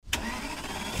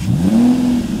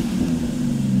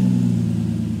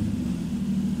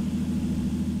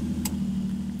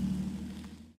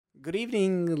Good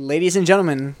evening, ladies and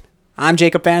gentlemen. I'm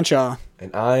Jacob Banshaw.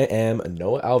 And I am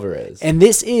Noah Alvarez. And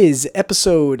this is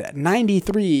episode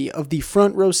 93 of the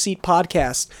Front Row Seat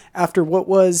podcast. After what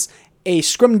was a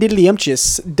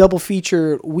scrumdiddlyumptious double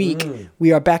feature week,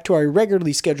 we are back to our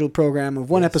regularly scheduled program of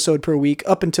one episode per week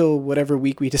up until whatever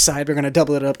week we decide we're going to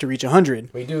double it up to reach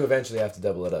 100. We do eventually have to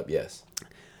double it up, yes.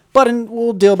 But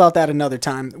we'll deal about that another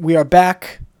time. We are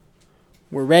back.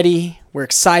 We're ready. We're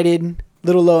excited.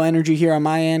 Little low energy here on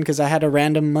my end because I had a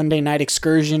random Monday night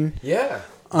excursion. Yeah.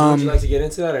 Would you like to get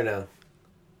into that or no?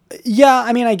 Yeah,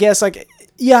 I mean, I guess, like,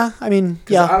 yeah. I don't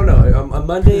know. A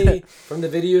Monday, from the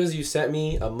videos you sent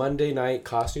me, a Monday night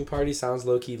costume party sounds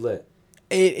low-key lit.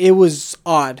 It was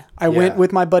odd. I went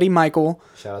with my buddy Michael.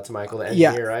 Shout out to Michael, the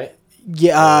engineer, right?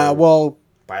 Yeah,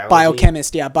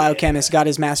 biochemist. Yeah, biochemist. Yeah. Got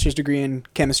his master's degree in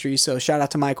chemistry, so shout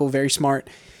out to Michael. Very smart.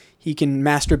 He can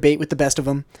masturbate with the best of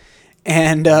them.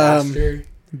 And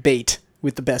bait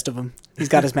with the best of them. He's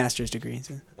got his master's degree.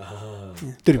 So. Yeah.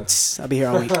 I'll be here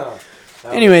all week.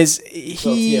 Anyways,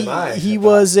 he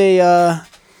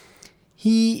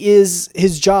is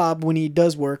his job when he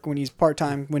does work, when he's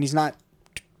part-time, when he's not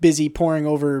busy poring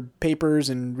over papers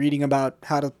and reading about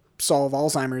how to solve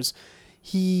Alzheimer's.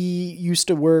 He used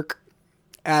to work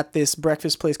at this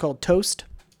breakfast place called Toast.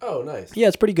 Oh, nice. Yeah,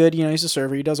 it's pretty good. You know, he's a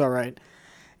server. He does all right.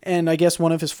 And I guess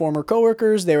one of his former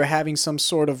coworkers, they were having some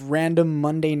sort of random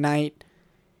Monday night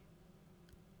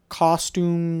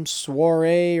costume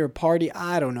soiree or party.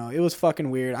 I don't know. It was fucking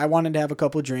weird. I wanted to have a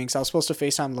couple of drinks. I was supposed to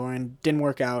FaceTime Lauren. Didn't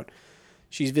work out.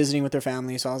 She's visiting with her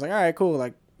family. So I was like, all right, cool.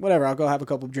 Like, whatever. I'll go have a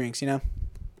couple of drinks, you know?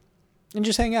 And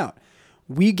just hang out.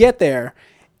 We get there,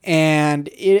 and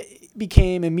it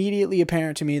became immediately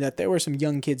apparent to me that there were some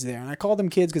young kids there. And I call them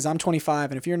kids because I'm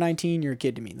 25, and if you're 19, you're a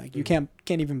kid to me. Like, you can't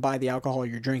even buy the alcohol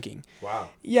you're drinking. Wow.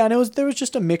 Yeah, and there was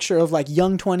just a mixture of, like,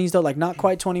 young 20s, though, like, not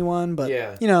quite 21, but,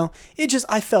 you know,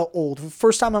 I felt old.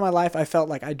 First time in my life, I felt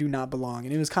like I do not belong,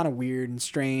 and it was kind of weird and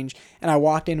strange. And I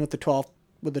walked in with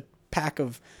a pack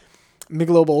of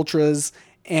Michelob Ultras,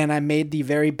 and I made the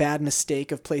very bad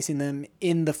mistake of placing them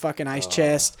in the fucking ice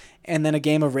chest. And then a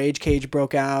game of Rage Cage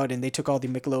broke out, and they took all the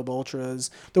Michelob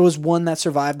Ultras. There was one that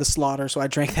survived the slaughter, so I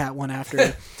drank that one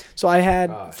after. So I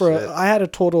had I had a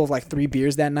total of like 3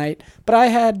 beers that night. But I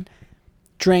had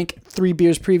drank 3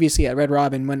 beers previously at Red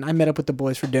Robin when I met up with the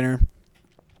boys for dinner.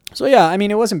 So yeah, I mean,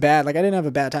 it wasn't bad. Like, I didn't have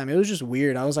a bad time. It was just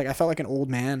weird. I felt like an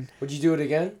old man. Would you do it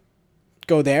again?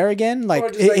 Go there again? Like, or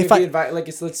just like if I knew,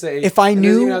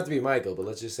 it doesn't even have to be Michael, but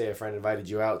let's just say a friend invited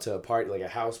you out to a party, like a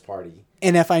house party.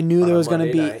 And if I knew there was going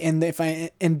to be,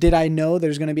 night. and did I know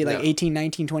there's going to be like 18,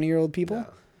 19, 20-year-old people? No.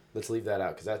 Let's leave that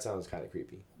out because that sounds kind of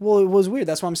creepy. Well, it was weird.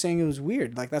 That's why I'm saying it was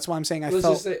weird. Like, that's why I'm saying let's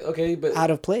felt just say, but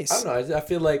out of place. I don't know. I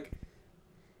feel like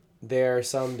there are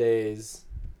some days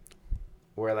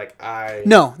where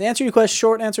No, the answer to your question,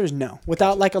 short answer is no.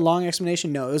 Without like a long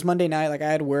explanation, no. It was Monday night. Like,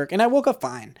 I had work and I woke up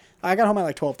fine. I got home at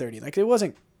like 12:30. Like, it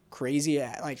wasn't crazy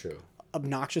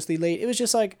obnoxiously late. It was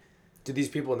just like. Did these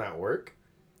people not work?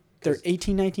 They're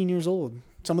 18, 19 years old.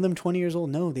 Some of them 20 years old.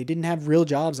 No, they didn't have real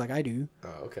jobs like I do.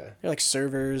 Oh, okay. They're like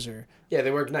servers or. Yeah,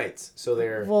 they work nights, so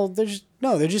they're. Well, they're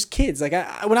just kids. Like,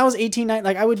 when I was 18,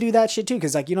 like, I would do that shit too,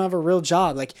 because like, you don't have a real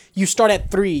job. Like, you start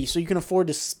at 3, so you can afford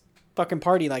to fucking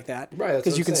party like that. Right.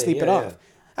 Because you can sleep it off.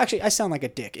 Actually, I sound like a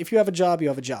dick. If you have a job, you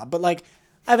have a job. But like,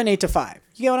 I have an 8 to 5.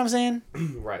 You get what I'm saying?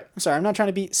 Right. I'm sorry. I'm not trying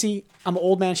to be. See, I'm an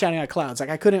old man shouting at clouds. Like,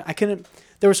 I couldn't.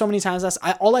 There were so many times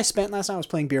all I spent last night was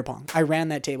playing beer pong. I ran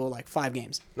that table like 5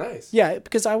 games. Nice. Yeah,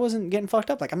 because I wasn't getting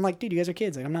fucked up. Like, I'm like, dude, you guys are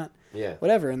kids. Like, I'm not. Yeah.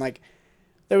 Whatever. And like,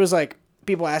 there was like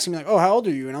people asking me like, oh, how old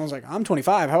are you? And I was like, I'm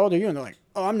 25. How old are you? And they're like,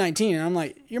 oh, I'm 19. And I'm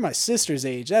like, you're my sister's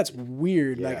age. That's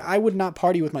weird. Yeah. Like, I would not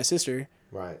party with my sister.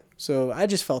 Right. So I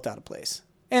just felt out of place.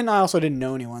 And I also didn't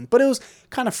know anyone. But it was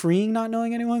kind of freeing not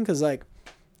knowing anyone because like,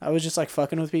 I was just like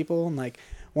fucking with people. And like,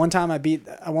 one point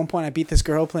I beat this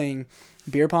girl playing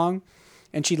beer pong.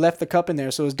 And she left the cup in there,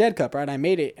 so it was dead cup, right? I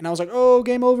made it. And I was like, oh,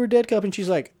 game over, dead cup. And she's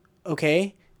like, okay.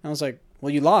 And I was like,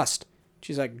 well, you lost.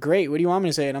 She's like, great. What do you want me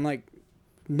to say? And I'm like,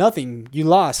 nothing. You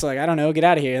lost. Like, I don't know. Get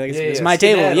out of here. Like, it's my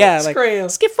table. Yeah. Like,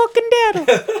 let's get fucking daddle.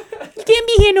 You can't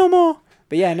be here no more.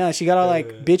 But yeah, no, she got all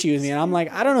like bitchy with me. And I'm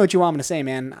like, I don't know what you want me to say,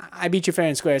 man. I beat you fair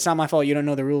and square. It's not my fault. You don't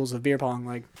know the rules of beer pong.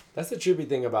 Like, that's the trippy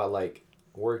thing about like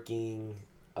working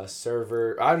a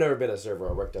server. I've never been a server.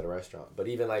 I worked at a restaurant. But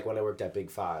even like when I worked at Big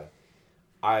Five.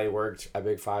 I worked at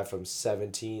Big Five from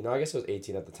 17. No, I guess it was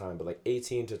 18 at the time, but like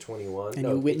 18 to 21. And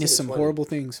you witnessed some horrible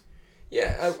things.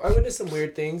 Yeah, I witnessed some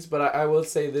weird things, but I will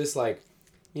say this, like,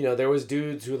 you know, there was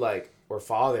dudes who like were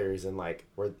fathers and like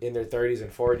were in their 30s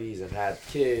and 40s and had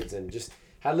kids and just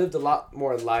had lived a lot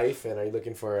more life, and are you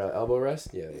looking for an elbow rest?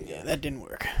 Yeah, that didn't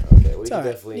work. Okay, well, you can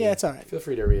definitely... Yeah, it's all right. Feel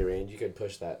free to rearrange. You could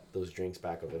push those drinks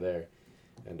back over there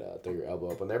and throw your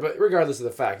elbow up on there. But regardless of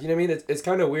the fact, you know what I mean? It's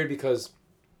kind of weird because,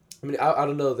 I mean, I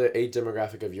don't know the age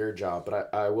demographic of your job,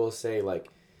 but I will say, like...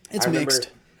 It's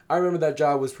mixed. I remember that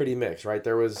job was pretty mixed, right?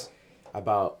 There was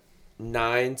about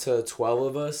 9 to 12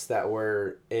 of us that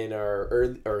were in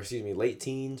our late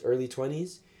teens, early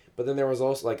 20s. But then there was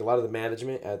also, like, a lot of the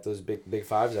management at those big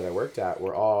fives that I worked at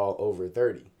were all over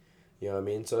 30. You know what I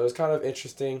mean? So it was kind of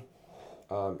interesting,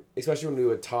 especially when we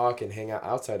would talk and hang out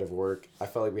outside of work. I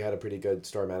felt like we had a pretty good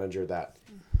store manager that,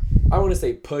 I don't want to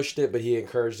say pushed it, but he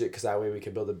encouraged it because that way we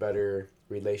could build a better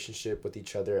relationship with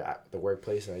each other at the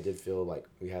workplace. And I did feel like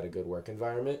we had a good work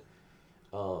environment.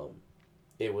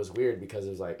 It was weird because it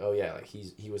was like, oh yeah, like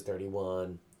he was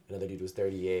 31. Another dude was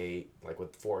 38, like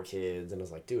with 4 kids, and I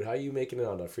was like, dude, how are you making it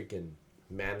on a freaking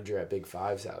manager at Big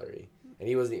Five salary? And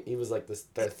he was like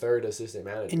their third assistant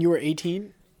manager. And you were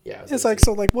 18? Yeah. It's 18. Like,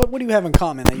 so like, what do you have in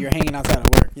common that you're hanging outside of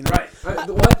work? You know? Right.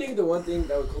 The one thing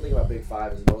that was cool thing about Big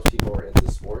Five is most people were into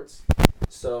sports,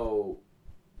 so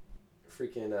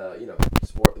freaking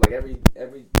sport, like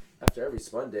after every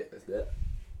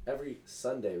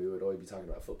Sunday we would always be talking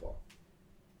about football.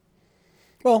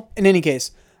 Well, in any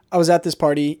case, I was at this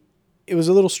party. It was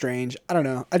a little strange. I don't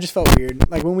know. I just felt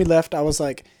weird. Like, when we left, I was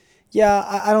like,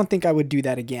 yeah, I don't think I would do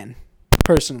that again,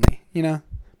 personally, you know?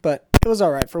 But it was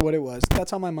all right for what it was.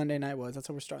 That's how my Monday night was. That's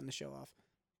how we're starting the show off.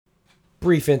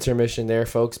 Brief intermission there,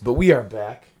 folks, but we are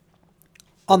back.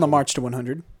 On the march to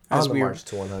 100. March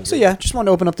to 100. So, yeah, just wanted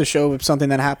to open up the show with something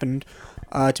that happened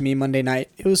to me Monday night.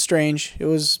 It was strange. It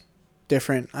was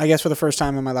different. I guess for the first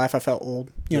time in my life, I felt old.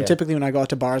 You know, typically when I go out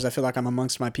to bars, I feel like I'm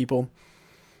amongst my people.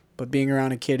 But being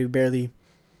around a kid who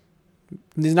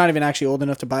he's not even actually old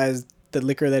enough to buy the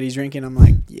liquor that he's drinking, I'm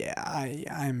like, yeah,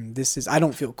 I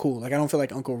don't feel cool. Like, I don't feel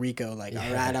like Uncle Rico. Like, all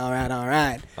right. All right.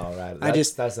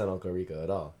 That's not Uncle Rico at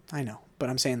all. I know, but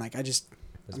I'm saying, like, I'm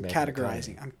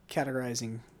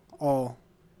categorizing all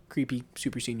creepy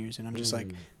super seniors, and I'm just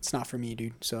like, it's not for me,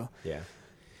 dude. So yeah.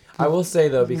 I will say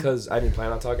though, because I didn't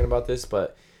plan on talking about this,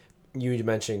 but you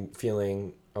mentioned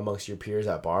feeling amongst your peers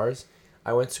at bars.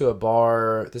 I went to a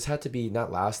bar, this had to be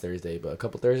not last Thursday, but a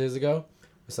couple Thursdays ago,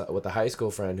 with a high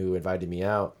school friend who invited me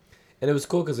out. And it was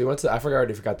cool because we went to, I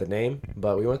already forgot the name,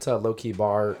 but we went to a low-key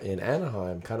bar in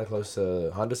Anaheim, kind of close to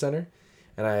Honda Center.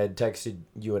 And I had texted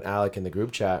you and Alec in the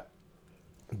group chat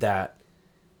that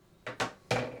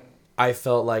I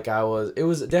felt like it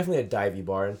was definitely a divey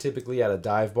bar. And typically at a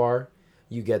dive bar,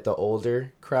 you get the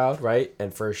older crowd, right?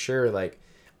 And for sure, like,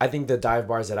 I think the dive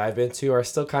bars that I've been to are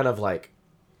still kind of like,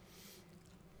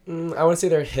 I want to say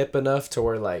they're hip enough to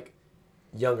where, like,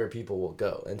 younger people will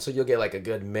go. And so you'll get, like, a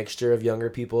good mixture of younger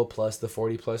people plus the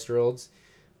 40-plus-year-olds.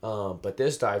 But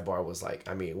this dive bar was, like,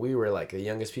 I mean, we were, like, the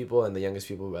youngest people, and the youngest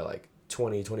people by, like,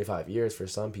 20, 25 years for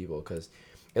some people, because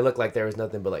it looked like there was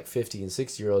nothing but, like, 50 and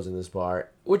 60-year-olds in this bar,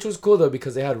 which was cool, though,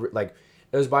 because they had, like,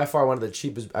 it was by far one of the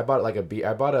cheapest. I bought, like,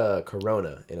 I bought a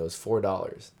Corona, and it was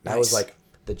 $4. That was, like,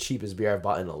 the cheapest beer I've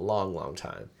bought in a long, long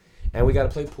time. And we got to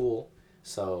play pool.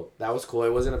 So that was cool.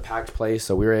 It wasn't a packed place,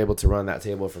 so we were able to run that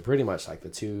table for pretty much like the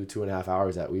 2.5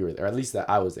 hours that we were there. Or at least that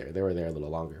I was there. They were there a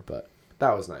little longer, but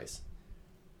that was nice.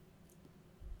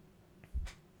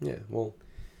 Yeah, well,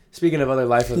 speaking of other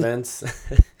life events,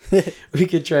 we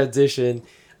could transition.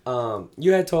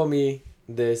 You had told me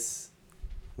this,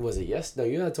 was it no,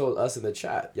 you had told us in the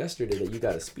chat yesterday that you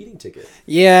got a speeding ticket.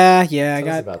 Yeah,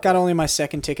 I got only my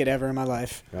second ticket ever in my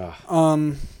life.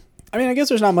 I mean, I guess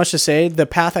there's not much to say. The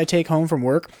path I take home from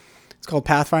work, it's called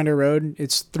Pathfinder Road.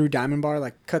 It's through Diamond Bar,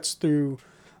 like cuts through,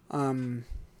 like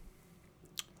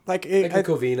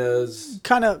Covinas.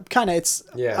 Kind of. It's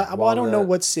yeah. I don't know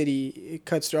what city it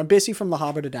cuts through. I'm basically from La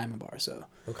Habra to Diamond Bar, so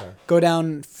okay. Go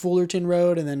down Fullerton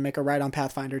Road and then make a right on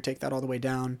Pathfinder. Take that all the way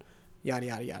down, yada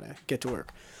yada yada. Get to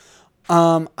work.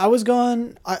 I was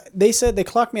going. They said they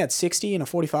clocked me at 60 in a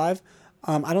 45.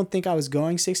 I don't think I was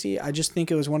going 60. I just think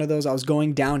it was one of those, I was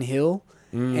going downhill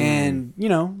and, you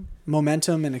know,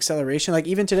 momentum and acceleration. Like,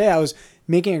 even today I was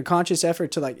making a conscious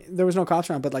effort to, like, there was no cops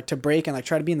around, but, like, to brake and, like,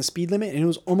 try to be in the speed limit. And it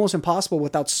was almost impossible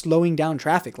without slowing down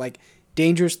traffic, like,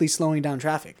 dangerously slowing down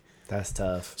traffic. That's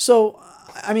tough. So,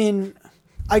 I mean,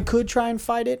 I could try and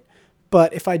fight it,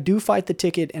 but if I do fight the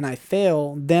ticket and I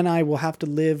fail, then I will have to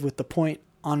live with the point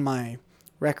on my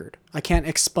record. I can't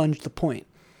expunge the point.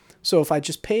 So if I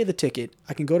just pay the ticket,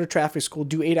 I can go to traffic school,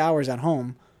 do 8 hours at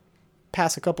home,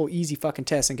 pass a couple easy fucking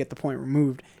tests and get the point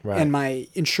removed. Right. And my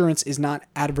insurance is not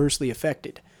adversely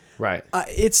affected. Right.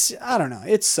 I don't know.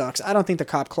 It sucks. I don't think the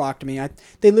cop clocked me.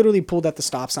 They literally pulled at the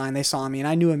stop sign. They saw me, and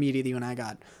I knew immediately when I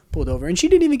got pulled over. And she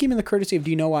didn't even give me the courtesy of, do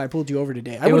you know why I pulled you over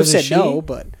today? I would have said no,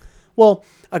 but, well,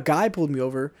 a guy pulled me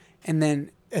over, and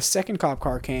then a second cop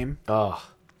car came. Oh.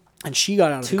 And she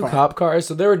got out of the car. 2 cop cars,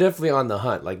 so they were definitely on the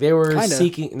hunt. Like they were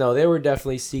they were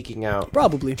definitely seeking out,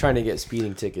 probably trying to get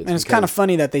speeding tickets. And it's kind of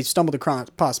funny that they stumbled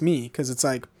across me, because it's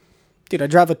like, dude, I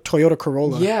drive a Toyota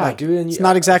Corolla. Yeah, like, dude, it's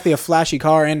not exactly a flashy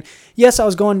car. And yes, I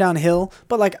was going downhill,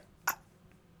 but like,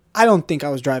 I don't think I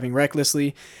was driving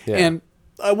recklessly, and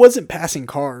I wasn't passing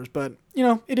cars. But you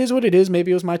know, it is what it is. Maybe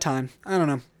it was my time. I don't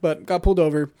know. But got pulled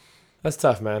over. That's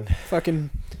tough, man. Fucking.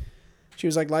 She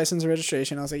was like, license and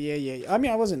registration. I was like, yeah. I mean,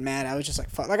 I wasn't mad. I was just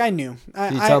like, fuck. Like, I knew.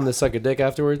 Did you tell him to suck a dick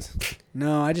afterwards?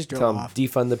 No, I just drove off. Tell him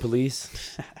defund the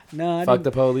police? No, fuck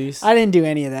the police? I didn't do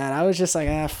any of that. I was just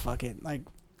like, fuck it. Like,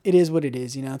 it is what it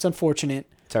is, you know? It's unfortunate.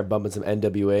 Start bumping some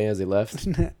NWA as they left?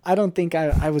 I don't think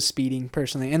I was speeding,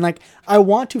 personally. And, like, I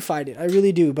want to fight it. I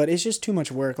really do. But it's just too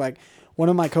much work. Like, one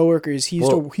of my coworkers, he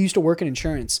used to work in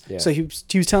insurance. Yeah. So he was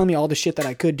telling me all the shit that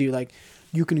I could do. Like,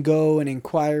 you can go and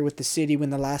inquire with the city when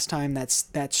the last time that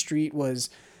street was,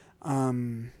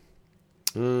 like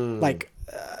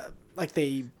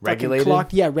they regulated.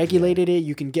 Regulated it.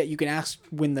 You can ask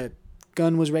when the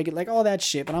gun was regulated, like all that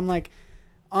shit. But I'm like,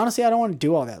 honestly, I don't want to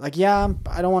do all that. Like, yeah,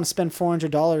 I don't want to spend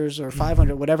 $400 or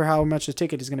 $500, whatever, how much the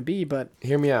ticket is going to be. But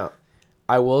hear me out.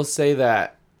 I will say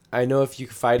that I know if you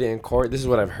fight it in court, this is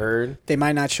what I've heard. They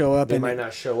might not show up.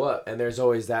 And there's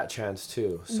always that chance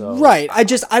too. So right.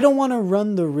 I don't want to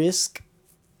run the risk.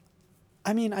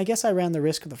 I mean, I guess I ran the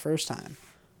risk the first time,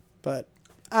 but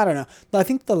I don't know. But I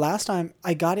think the last time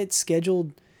I got it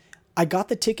scheduled, I got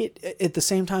the ticket at the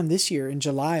same time this year in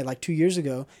July, like 2 years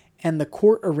ago, and the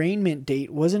court arraignment date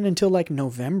wasn't until like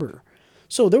November.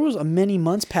 So there was many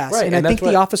months past, right, and I think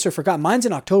the officer forgot. Mine's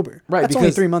in October. Right. That's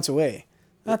only 3 months away.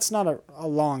 That's not a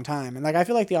long time. And like, I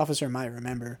feel like the officer might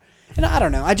remember. And I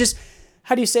don't know.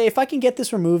 How do you say, if I can get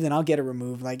this removed, then I'll get it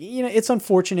removed. Like, you know, it's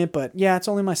unfortunate, but yeah, it's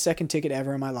only my second ticket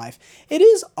ever in my life. It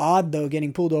is odd though,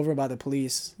 getting pulled over by the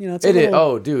police. You know, it's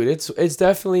Oh, dude, it's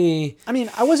definitely. I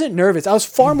mean, I wasn't nervous. I was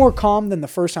far more calm than the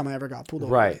first time I ever got pulled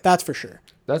over. Right. That's for sure.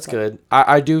 That's good.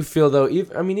 I do feel though,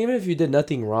 even if you did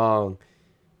nothing wrong,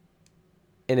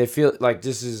 and it feel like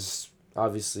this is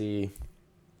obviously.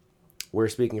 We're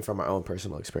speaking from our own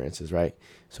personal experiences, right?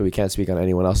 So we can't speak on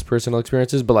anyone else's personal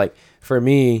experiences. But like for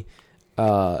me,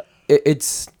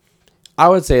 it's I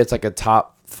would say it's like a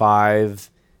top 5.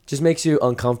 Just makes you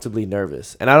uncomfortably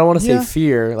nervous, and I don't want to say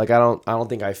fear. Like I don't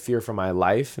think I fear for my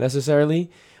life necessarily,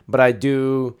 but I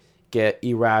do get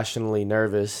irrationally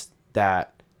nervous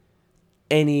that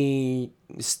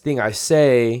anything I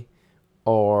say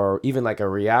or even like a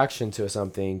reaction to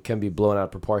something can be blown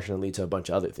out proportionally to a bunch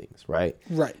of other things, right?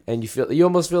 Right. And you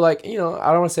almost feel like, you know,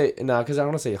 I don't want to say, because I don't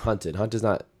want to say hunted. Hunt is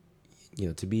not, you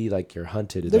know, to be like you're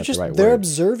hunted is not the right word. They're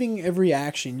observing every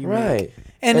action you make. Right.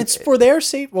 And it's for their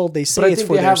safety. Well, they say it's for their safety.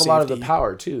 But I think they have a lot of the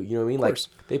power too, you know what I mean? Like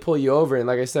they pull you over and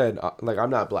like I said, like I'm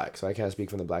not black, so I can't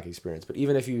speak from the black experience. But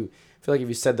even if you feel like if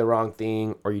you said the wrong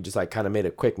thing or you just like kind of made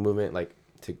a quick movement, like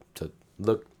to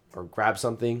look or grab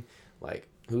something, like,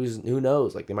 who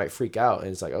knows? Like they might freak out, and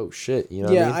it's like, oh shit, you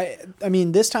know? Yeah, what I mean? I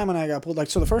mean, this time when I got pulled, like,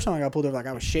 so the first time I got pulled over, like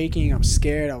I was shaking, I was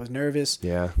scared, I was nervous.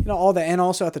 Yeah. You know, all that, and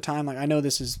also at the time, like I know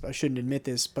I shouldn't admit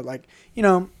this, but like, you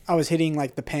know, I was hitting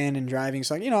like the pen and driving,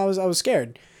 so like, you know, I was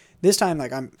scared. This time,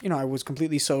 like I was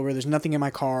completely sober. There's nothing in my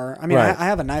car. I mean, right. I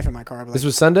have a knife in my car. But, like, this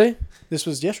was Sunday? This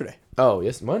was yesterday. Oh,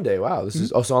 yes, Monday. Wow, this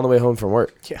is also on the way home from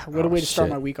work. Yeah, what a way to start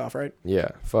my week off, right?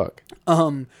 Yeah, fuck.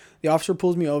 The officer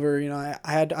pulls me over. You know,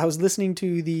 I was listening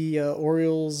to the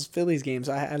Orioles Phillies games.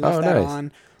 I left that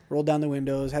on, rolled down the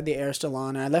windows, had the air still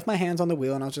on, and I left my hands on the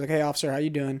wheel. And I was just like, "Hey, officer, how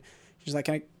you doing?" She's like,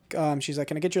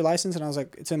 "Can I get your license?" And I was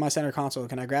like, "It's in my center console.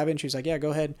 Can I grab it?" And she was like, "Yeah, go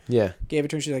ahead." Yeah. Gave it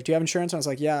to her. She's like, "Do you have insurance?" And I was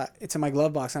like, "Yeah, it's in my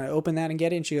glove box." And I opened that and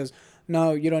get it. And she goes,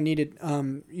 "No, you don't need it.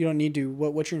 You don't need to.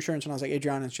 What's your insurance?" And I was like,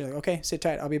 "Adriana." And she's like, "Okay, sit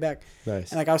tight. I'll be back."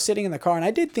 Nice. And like I was sitting in the car, and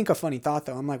I did think a funny thought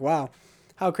though. I'm like, "Wow,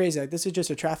 how crazy! Like this is just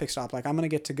a traffic stop. Like I'm gonna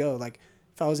get to go. Like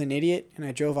if I was an idiot and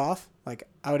I drove off, like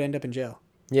I would end up in jail."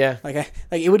 Yeah. Like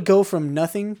it would go from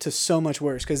nothing to so much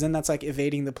worse, because then that's like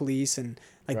evading the police, and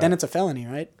like then it's a felony,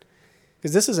 right?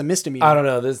 Because this is a misdemeanor. I don't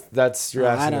know. You're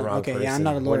asking the wrong person. Okay, yeah, I'm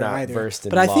not a lawyer either. Versed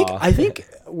in law. But I think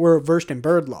we're versed in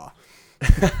bird law.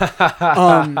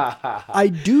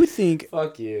 I do think.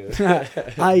 Fuck you.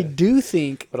 I do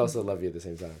think. But also love you at the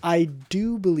same time. I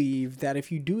do believe that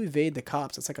if you do evade the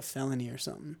cops, it's like a felony or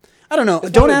something. I don't know.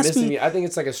 It's don't ask me. I think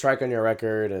it's like a strike on your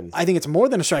record, and I think it's more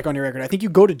than a strike on your record. I think you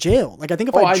go to jail. Like I think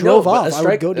if I drove off, I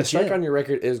would go to jail. A strike on your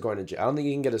record is going to jail. I don't think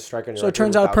you can get a strike on your record. So it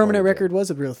turns out permanent record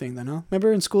was a real thing then, huh?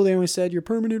 Remember in school they always said your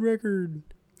permanent record.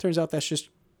 Turns out that's just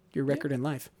your record in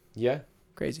life. Yeah.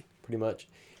 Crazy. Pretty much.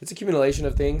 It's accumulation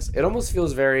of things. It almost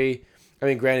feels very, I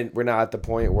mean, granted, we're not at the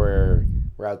point where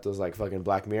we're at those like fucking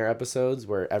Black Mirror episodes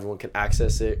where everyone can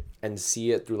access it and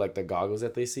see it through like the goggles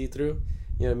that they see through.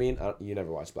 You know what I mean? You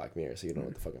never watched Black Mirror, so you don't know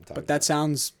what the fuck I'm talking about. But that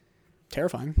sounds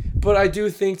terrifying. But I do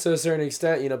think to a certain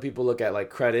extent, you know, people look at like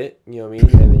credit, you know what I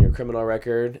mean? And then your criminal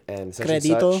record and such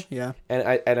Credito, and such. yeah.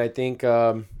 And I think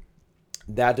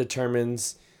that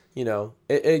determines, you know,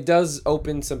 it does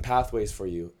open some pathways for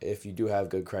you if you do have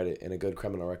good credit and a good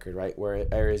criminal record, right? Where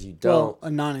areas you don't. Well, a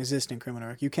non-existent criminal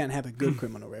record. You can't have a good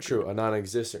criminal record. True, a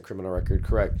non-existent criminal record,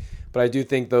 correct. But I do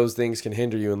think those things can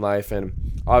hinder you in life. And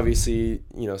obviously,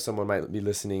 you know, someone might be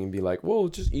listening and be like, well,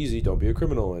 it's just easy. Don't be a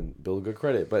criminal and build a good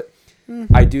credit. But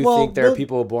I do think there are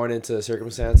people born into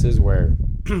circumstances where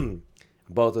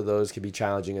both of those can be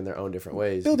challenging in their own different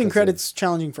ways. Building credit's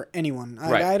challenging for anyone.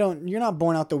 Right. You're not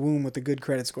born out the womb with a good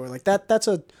credit score. Like that's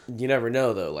a. You never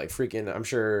know though. Like freaking, I'm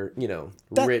sure, you know,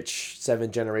 rich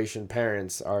 7th generation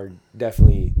parents are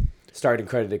definitely starting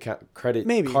credit card accounts. I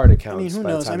mean, who by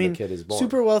knows? the time the kid is born.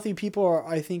 Super wealthy people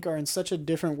are in such a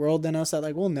different world than us that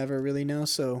like we'll never really know.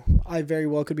 So I very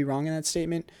well could be wrong in that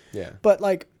statement. Yeah. But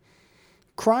like,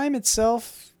 crime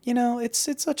itself, you know, it's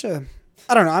such a.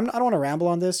 I don't know. I don't want to ramble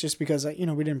on this just because, you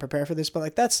know, we didn't prepare for this. But,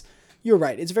 like, you're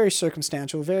right. It's very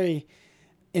circumstantial, very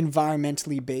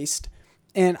environmentally based.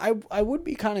 And I would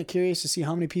be kind of curious to see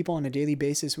how many people on a daily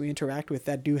basis we interact with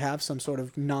that do have some sort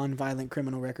of non-violent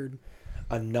criminal record.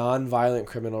 A non-violent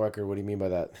criminal record? What do you mean by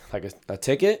that? Like a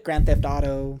ticket? Grand Theft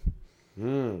Auto.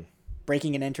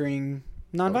 Breaking and entering.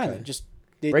 Non-violent.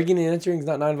 Okay. Breaking and entering is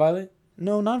not non-violent?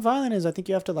 No, non-violent is I think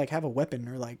you have to, like, have a weapon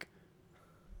or, like...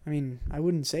 I mean, I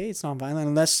wouldn't say it's non-violent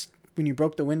unless when you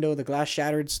broke the window, the glass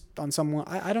shattered on someone.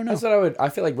 I don't know. That's what I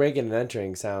feel like breaking and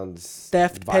entering sounds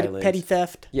theft, petty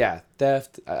theft. Yeah,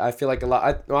 theft. I feel like a lot.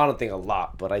 I don't think a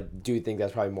lot, but I do think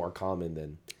that's probably more common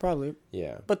than. Probably.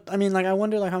 Yeah. But I mean, like, I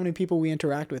wonder like how many people we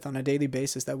interact with on a daily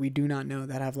basis that we do not know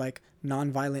that have like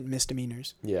non-violent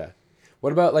misdemeanors. Yeah.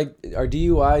 What about like, are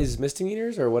DUIs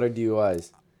misdemeanors or what are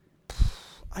DUIs?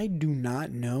 I do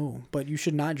not know, but you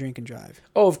should not drink and drive.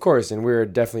 Oh, of course, and we're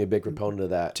definitely a big proponent of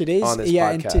that on this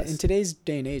podcast. In today's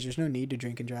day and age, there's no need to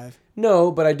drink and drive.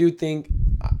 No, but I do think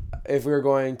if we were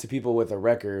going to people with a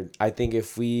record, I think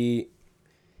if we,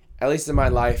 at least in my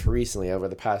life recently, over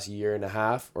the past year and a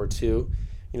half or two,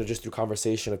 you know, just through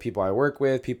conversation of people I work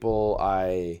with, people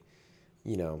I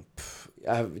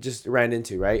have just ran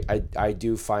into, right? I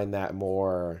do find that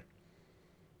more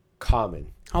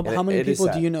common. How many people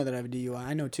do you know that have a DUI?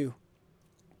 I know 2.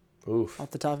 Oof.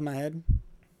 Off the top of my head,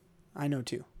 I know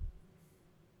 2.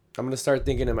 I'm going to start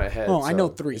thinking in my head. Oh, I know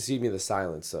 3. Excuse me the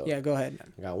silence. So yeah, go ahead.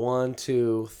 I got 1,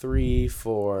 2, 3,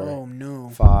 4. Oh, no.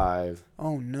 5.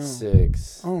 Oh, no.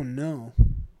 6. Oh, no.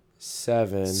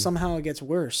 7. Somehow it gets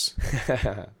worse.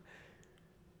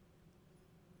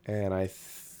 And I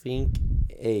think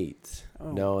 8.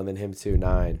 Oh. No, and then him too,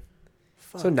 9.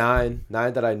 Fuck. So 9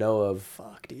 that I know of.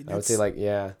 Fuck, dude. I would say like,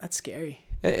 yeah. That's scary.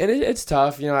 And it's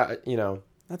tough, you know.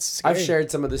 That's scary. I've shared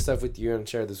some of this stuff with you and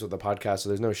shared this with the podcast, so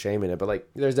there's no shame in it. But like,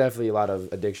 there's definitely a lot of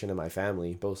addiction in my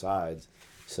family, both sides.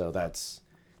 So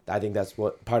I think that's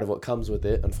what part of what comes with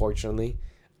it, unfortunately.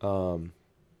 I don't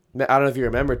know if you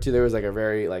remember too. There was like a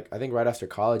very like I think right after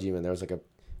college even there was like a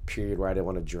period where I didn't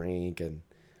want to drink and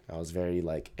I was very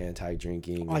like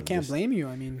anti-drinking. Oh, I can't blame you.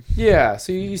 I mean, yeah.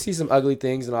 So you see some ugly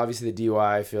things, and obviously the DUI.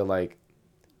 I feel like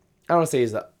I don't want to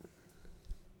say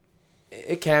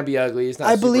it can be ugly. It's not.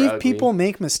 I believe ugly. people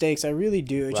make mistakes. I really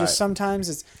do. It's just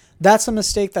sometimes that's a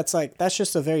mistake that's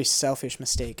just a very selfish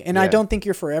mistake. And I don't think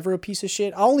you're forever a piece of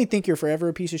shit. I only think you're forever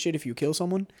a piece of shit if you kill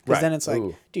someone. Because then it's like,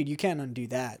 dude, you can't undo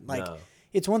that. Like,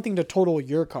 it's one thing to total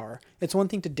your car. It's one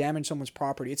thing to damage someone's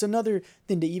property. It's another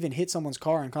thing to even hit someone's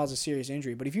car and cause a serious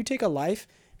injury. But if you take a life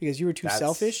because you were too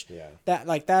selfish,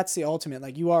 that's the ultimate.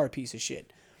 Like, you are a piece of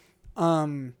shit.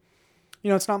 You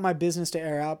know, it's not my business to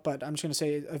air out, but I'm just going to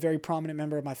say a very prominent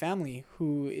member of my family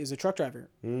who is a truck driver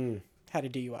had a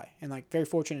DUI. And, like, very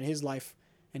fortunate his life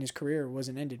and his career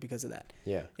wasn't ended because of that.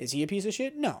 Yeah. Is he a piece of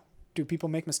shit? No. Do people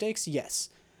make mistakes? Yes.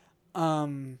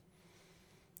 You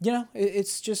know,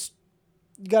 it's just,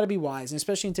 you got to be wise. And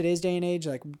especially in today's day and age,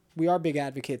 like, we are big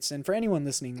advocates. And for anyone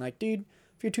listening, like, dude,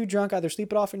 if you're too drunk, either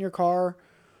sleep it off in your car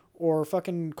or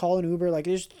fucking call an Uber. Like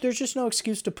there's just no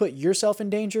excuse to put yourself in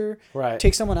danger. Right.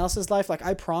 Take someone else's life. Like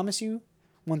I promise you,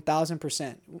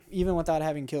 1,000%, even without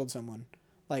having killed someone,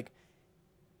 like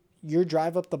your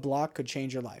drive up the block could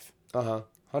change your life. 100%.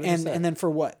 And then for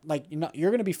what? Like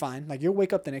you're gonna be fine. Like you'll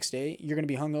wake up the next day, you're gonna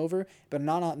be hungover, but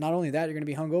not only that, you're gonna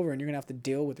be hungover and you're gonna have to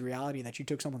deal with the reality that you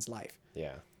took someone's life.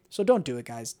 Yeah. So don't do it,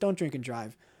 guys. Don't drink and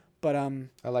drive. But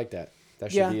I like that.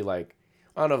 That should be like,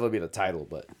 I don't know if it'll be the title,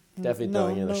 but definitely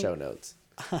throwing in the show notes.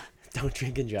 Don't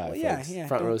drink and drive. Well, folks. Yeah.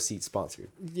 Front row seat sponsored.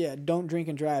 Yeah, don't drink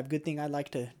and drive. Good thing I like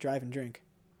to drive and drink.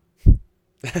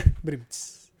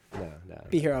 No.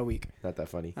 Be here all week. Not that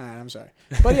funny. All right, I'm sorry.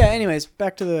 But yeah, anyways,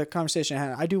 back to the conversation I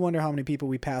had. I do wonder how many people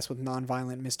we pass with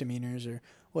nonviolent misdemeanors or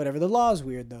whatever. The law is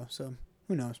weird though, so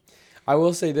who knows? I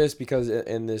will say this because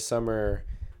in this summer,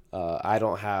 I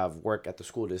don't have work at the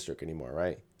school district anymore,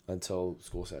 right? Until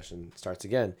school session starts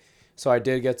again. So I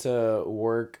did get to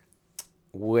work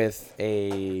with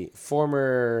a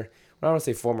former, I don't want to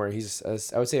say former,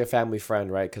 I would say a family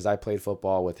friend, right? Because I played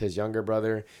football with his younger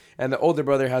brother. And the older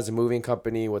brother has a moving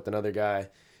company with another guy.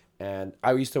 And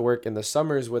I used to work in the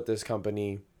summers with this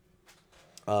company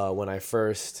when I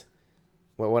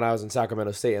was in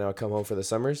Sacramento State and I would come home for the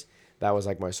summers. That was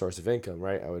like my source of income,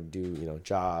 right? I would do,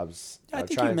 jobs. I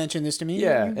think you mentioned this to me.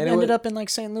 Yeah. You ended up in like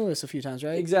St. Louis a few times,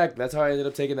 right? Exactly. That's how I ended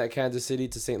up taking that Kansas City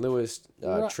to St. Louis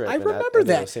trip. I remember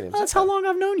that. That's how long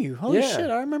I've known you. Holy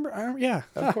shit. I remember. Yeah.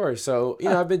 Of course. So,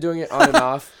 I've been doing it on and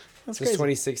off since crazy.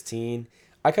 2016.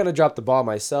 I kind of dropped the ball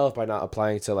myself by not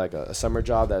applying to like a summer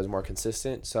job that was more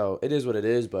consistent. So it is what it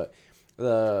is. But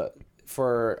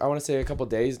for I want to say a couple of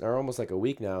days or almost like a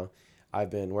week now, I've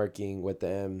been working with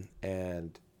them,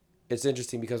 and it's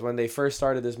interesting because when they first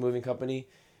started this moving company,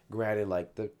 granted,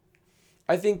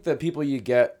 I think the people you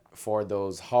get for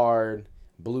those hard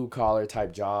blue collar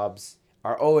type jobs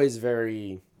are always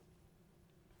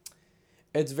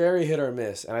it's very hit or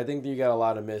miss. And I think you get a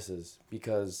lot of misses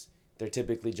because they're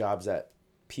typically jobs that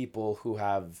people who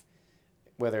have,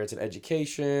 whether it's an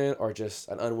education or just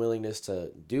an unwillingness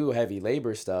to do heavy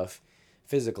labor stuff,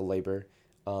 physical labor,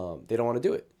 they don't want to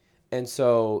do it. And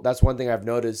so that's one thing I've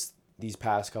noticed these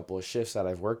past couple of shifts that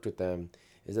I've worked with them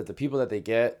is that the people that they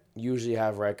get usually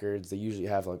have records. They usually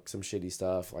have like some shitty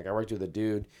stuff. Like I worked with a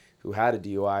dude who had a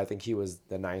DUI. I think he was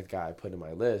the 9th guy I put in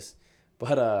my list.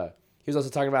 But he was also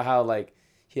talking about how like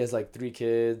he has like 3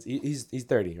 kids. He's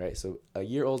 30, right? So a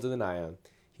year older than I am.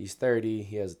 He's 30.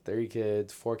 He has 3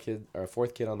 kids,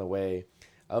 4th kid on the way.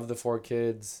 Of the 4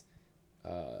 kids,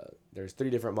 there's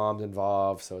 3 different moms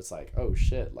involved. So it's like, oh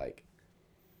shit, like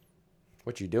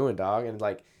what you doing, dog? And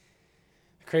like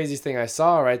the craziest thing I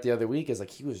saw right the other week is like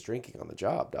he was drinking on the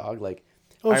job, dog. Like,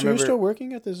 so you're still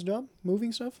working at this job,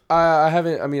 moving stuff? I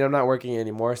haven't. I mean, I'm not working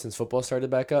anymore since football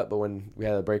started back up. But when we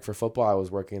had a break for football, I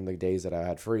was working the days that I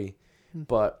had free.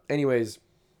 But anyways,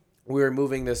 we were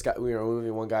moving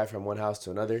one guy from one house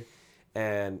to another,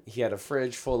 and he had a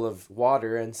fridge full of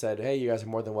water and said, "Hey, you guys are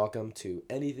more than welcome to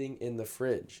anything in the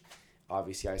fridge."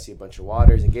 Obviously, I see a bunch of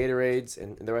waters and Gatorades,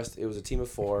 and the rest. It was a team of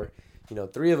 4.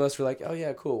 3 of us were like, oh,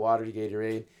 yeah, cool, water,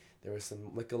 Gatorade. There was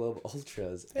some Michelob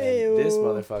Ultras. And this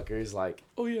motherfucker is like,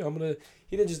 oh, yeah,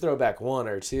 he didn't just throw back 1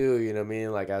 or 2, you know what I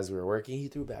mean? Like, as we were working, he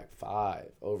threw back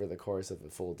 5 over the course of a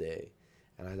full day.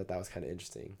 And I thought that was kind of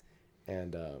interesting.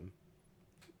 And a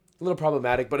little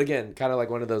problematic, but again, kind of like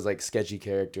one of those, like, sketchy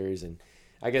characters. And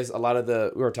I guess a lot of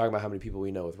we were talking about how many people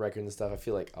we know with records and stuff. I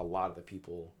feel like a lot of the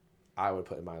people I would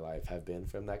put in my life have been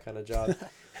from that kind of job.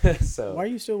 So why are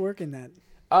you still working that?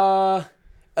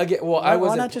 Again, well,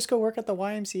 why not just go work at the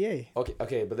YMCA?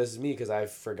 Okay, but this is me because I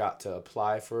forgot to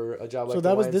apply for a job like that. So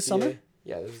that was this summer?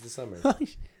 Yeah, this was this summer.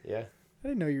 Yeah. I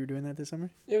didn't know you were doing that this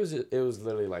summer. It was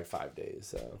literally like 5 days,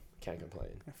 so can't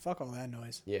complain. Fuck all that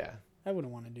noise. Yeah. I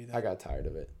wouldn't want to do that. I got tired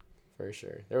of it, for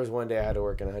sure. There was one day I had to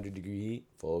work in 100-degree heat.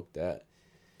 Fuck that.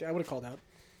 I would have called out.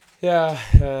 Yeah,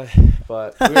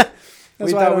 but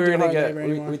we thought we were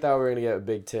gonna get a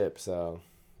big tip, so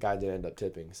guy did end up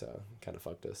tipping, so kind of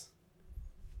fucked us.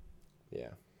 Yeah.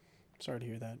 Sorry to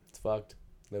hear that. It's fucked.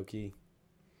 Low key.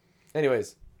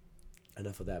 Anyways,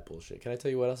 enough of that bullshit. Can I tell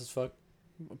you what else is fucked?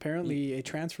 Apparently a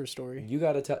transfer story. You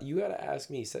gotta ask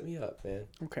me. Set me up, man.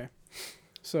 Okay.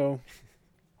 So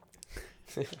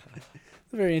it's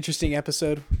a very interesting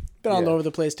episode. Been all over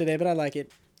the place today, but I like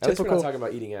it. At least we're not talking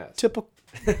about eating ass. Typical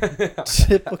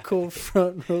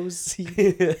front row seat.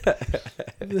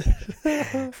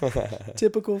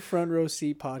 Typical front row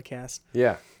seat podcast.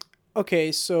 Yeah.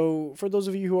 Okay, so for those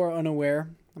of you who are unaware,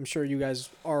 I'm sure you guys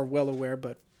are well aware,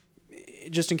 but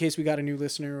just in case we got a new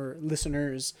listener or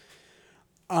listeners,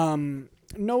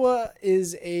 Noah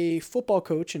is a football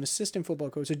coach, an assistant football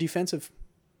coach, a defensive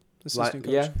assistant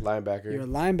coach. Yeah, linebacker. You're a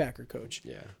linebacker coach.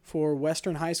 Yeah. For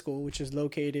Western High School, which is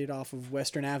located off of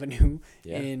Western Avenue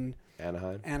in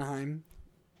Anaheim.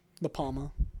 La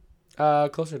Palma.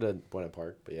 Closer to Buena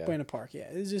Park, but yeah. Buena Park, yeah.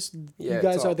 It's just you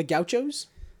guys are the Gauchos?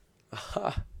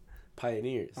 Pioneers.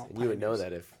 And Pioneers. You would know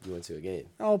that if you went to a game.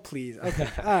 Oh, please. Okay.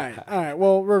 All right.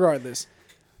 Well, regardless,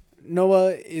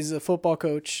 Noah is a football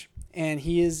coach, and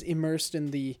he is immersed in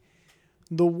the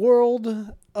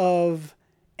world of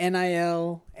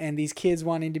NIL and these kids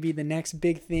wanting to be the next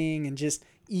big thing and just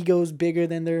egos bigger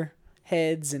than their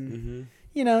heads and,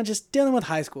 just dealing with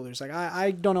high schoolers. Like,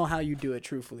 I don't know how you do it,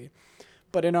 truthfully.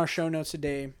 But in our show notes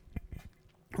today,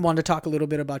 I wanted to talk a little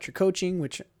bit about your coaching,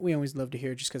 which we always love to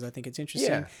hear just because I think it's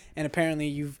interesting. Yeah. And apparently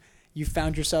you've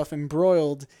found yourself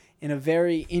embroiled in a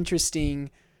very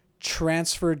interesting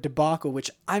transfer debacle, which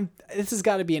this has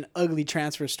got to be an ugly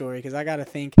transfer story because I got to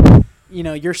think,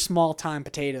 you're small time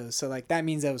potatoes. So like that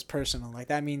means that was personal. Like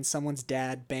that means someone's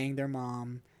dad banged their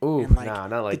mom. Ooh, and nah,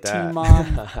 not like the that. Team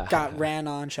mom got ran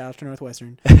on. Shout out to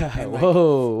Northwestern. And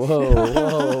whoa.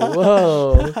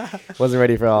 Wasn't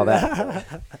ready for all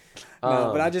that.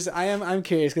 No, but I'm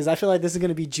curious because I feel like this is going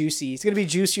to be juicy. It's going to be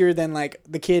juicier than like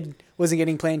the kid wasn't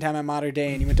getting playing time at Mater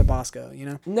Dei and he went to Bosco,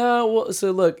 No, well,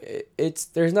 so look,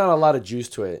 there's not a lot of juice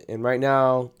to it. And right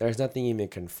now, there's nothing even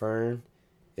confirmed.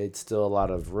 It's still a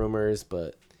lot of rumors,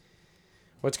 but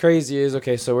what's crazy is,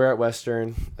 okay, so we're at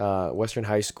Western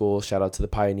High School. Shout out to the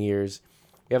Pioneers.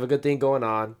 We have a good thing going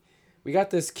on. We got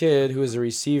this kid who is a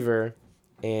receiver,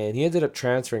 and he ended up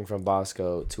transferring from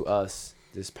Bosco to us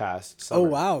this past summer. Oh,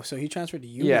 wow. So he transferred to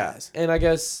you guys. And I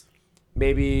guess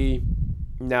maybe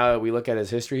now that we look at his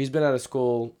history, he's been at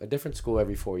a different school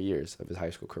every 4 years of his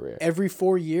high school career. Every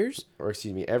 4 years? Or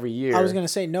excuse me, every year. I was going to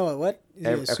say, Noah, what?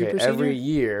 Every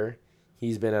year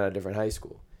he's been at a different high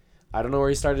school. I don't know where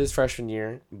he started his freshman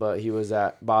year, but he was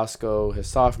at Bosco his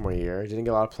sophomore year. Didn't get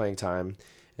a lot of playing time,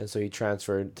 and so he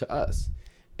transferred to us.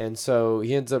 And so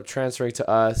he ends up transferring to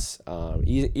us.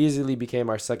 Easily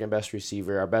became our second best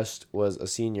receiver. Our best was a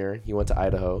senior. He went to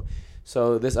Idaho.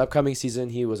 So this upcoming season,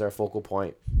 he was our focal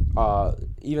point.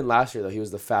 Even last year, though, he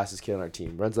was the fastest kid on our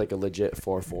team. Runs like a legit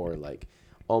 4.4. Like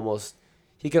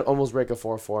he can almost break a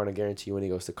 4.4, and I guarantee when he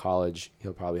goes to college,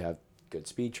 he'll probably have good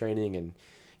speed training and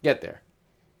get there.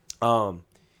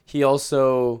 He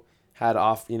also had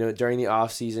during the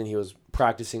off season, he was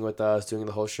practicing with us, doing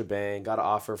the whole shebang, got an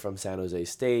offer from San Jose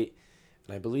State,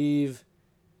 and I believe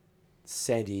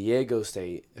San Diego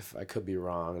State, if I could be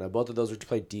wrong. Now, both of those were to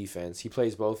play defense. He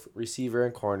plays both receiver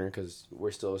and corner because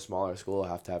we're still a smaller school.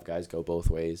 Have to have guys go both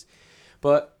ways.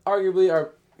 But arguably,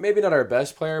 maybe not our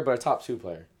best player, but our top 2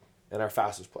 player and our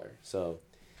fastest player. So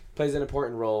plays an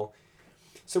important role.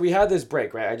 So we had this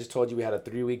break, right? I just told you we had a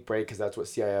 3-week break because that's what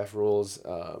CIF rules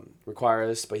require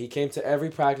us. But he came to every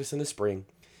practice in the spring,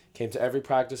 came to every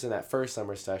practice in that first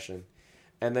summer session.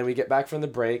 And then we get back from the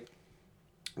break.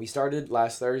 We started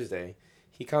last Thursday.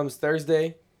 He comes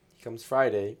Thursday. He comes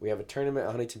Friday. We have a tournament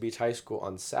at Huntington Beach High School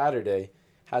on Saturday.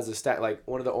 Has a stat like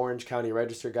one of the Orange County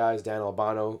Register guys, Dan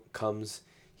Albano, comes.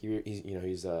 He's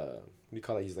what do you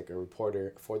call it? He's like a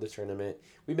reporter for the tournament.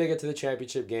 We make it to the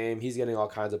championship game. He's getting all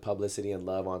kinds of publicity and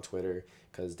love on Twitter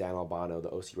because Dan Albano,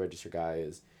 the OC Register guy,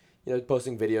 is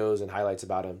posting videos and highlights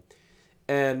about him.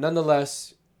 And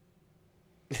nonetheless,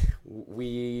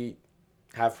 we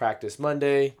have practice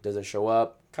Monday. Doesn't show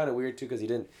up. Kind of weird too because he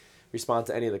didn't respond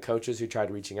to any of the coaches who tried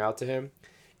reaching out to him.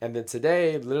 And then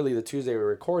today, literally the Tuesday we're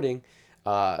recording,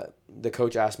 the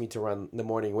coach asked me to run the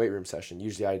morning weight room session.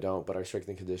 Usually I don't, but our strength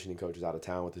and conditioning coach is out of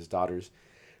town with his daughters.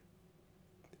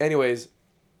 Anyways,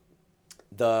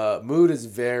 the mood is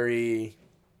very,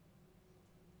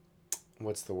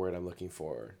 what's the word I'm looking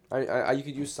for? I you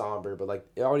could use somber, but like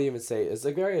I would even say it's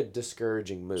like very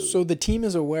discouraging mood. So the team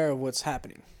is aware of what's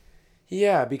happening.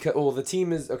 Yeah, because the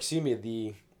team is,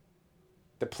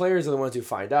 the players are the ones who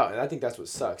find out, and I think that's what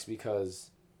sucks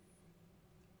because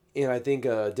I think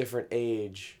a different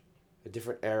age, a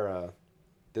different era,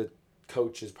 the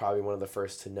coach is probably one of the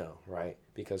first to know, right?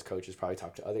 Because coaches probably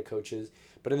talk to other coaches.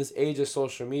 But in this age of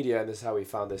social media, and this is how we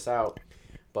found this out,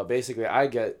 but basically I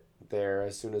get there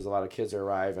as soon as a lot of kids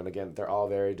arrive, and again, they're all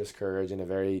very discouraged in a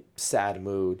very sad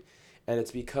mood. And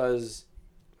it's because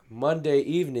Monday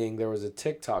evening there was a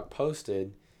TikTok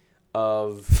posted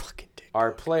of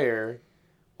our player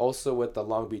also with the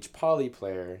Long Beach Poly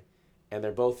player, and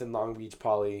they're both in Long Beach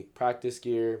Poly practice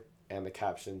gear, and the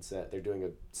caption said they're doing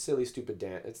a silly, stupid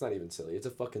dance. It's not even silly. It's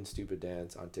a fucking stupid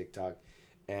dance on TikTok.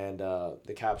 And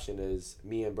the caption is,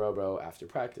 "Me and Bro after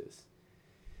practice."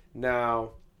 Now,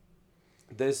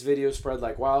 this video spread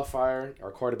like wildfire.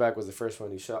 Our quarterback was the first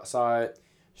one who saw it.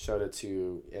 showed it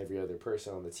to every other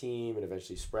person on the team, and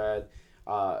eventually spread.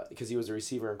 Because he was a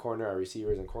receiver and corner, our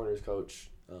receivers and corners coach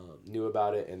knew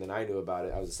about it, and then I knew about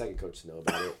it. I was the second coach to know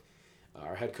about it.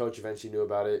 Our head coach eventually knew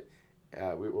about it.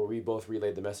 We both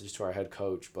relayed the message to our head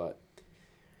coach, but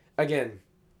again,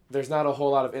 there's not a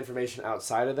whole lot of information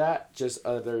outside of that, just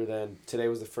other than today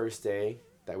was the first day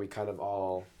that we kind of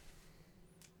all...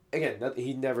 Again,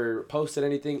 he never posted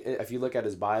anything. If you look at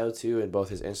his bio, too, in both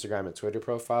his Instagram and Twitter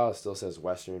profile, it still says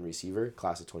Western receiver,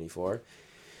 class of 24.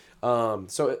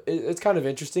 So it's kind of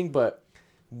interesting, but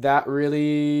that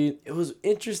really... It was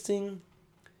interesting,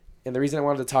 and the reason I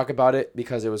wanted to talk about it,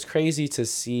 because it was crazy to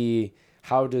see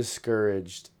how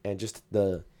discouraged and just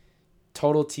the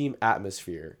total team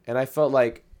atmosphere. And I felt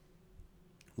like,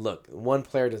 look, one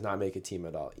player does not make a team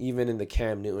at all. Even in the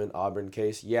Cam Newton Auburn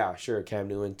case, yeah, sure, Cam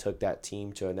Newton took that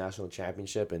team to a national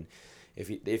championship, and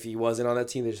if he wasn't on that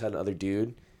team, they just had another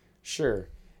dude. Sure,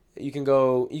 you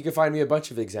can find me a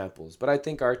bunch of examples, but I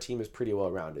think our team is pretty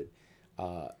well rounded.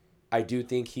 I do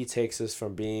think he takes us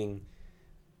from being,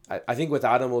 I think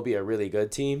without him we'll be a really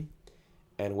good team,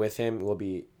 and with him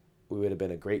we would have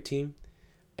been a great team.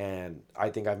 And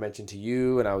I think I've mentioned to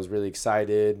you, and I was really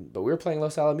excited, but we were playing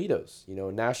Los Alamitos,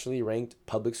 nationally ranked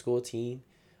public school team.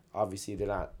 Obviously, they're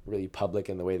not really public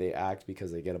in the way they act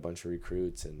because they get a bunch of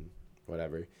recruits and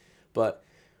whatever. But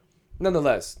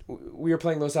nonetheless, we were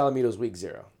playing Los Alamitos week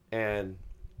 0. And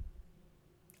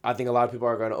I think a lot of people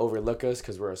are going to overlook us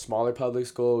because we're a smaller public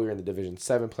school. We were in the Division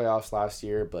 7 playoffs last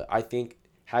year. But I think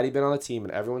had he been on the team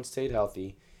and everyone stayed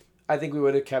healthy, I think we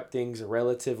would have kept things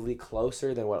relatively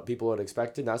closer than what people would have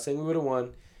expected. Not saying we would have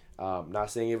won. Not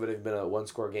saying it would have been a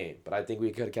one-score game. But I think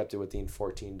we could have kept it within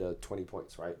 14 to 20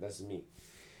 points, right? That's me.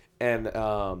 And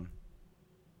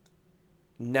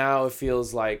now it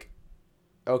feels like,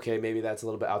 okay, maybe that's a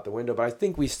little bit out the window. But I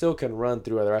think we still can run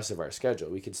through the rest of our schedule.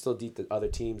 We could still beat the other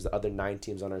teams, the other 9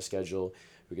 teams on our schedule.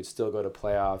 We could still go to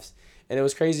playoffs. And it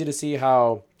was crazy to see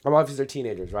how, obviously they're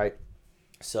teenagers, right?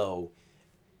 So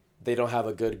they don't have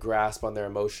a good grasp on their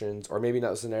emotions, or maybe not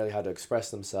necessarily how to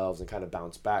express themselves and kind of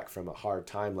bounce back from a hard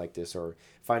time like this or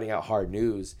finding out hard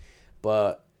news.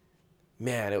 But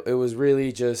man, it was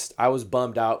really just, I was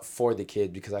bummed out for the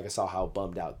kid because I saw how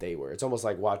bummed out they were. It's almost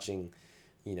like watching,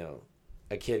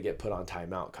 a kid get put on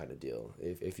timeout kind of deal,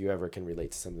 if you ever can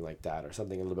relate to something like that, or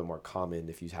something a little bit more common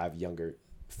if you have younger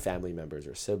family members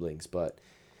or siblings. But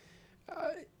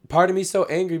part of me is so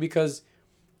angry because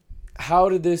how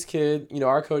did this kid,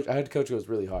 our head coach goes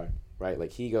really hard, right?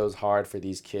 Like, he goes hard for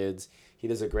these kids. He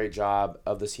does a great job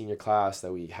of the senior class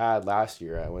that we had last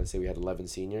year. I want to say we had 11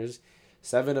 seniors.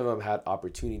 7 of them had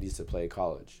opportunities to play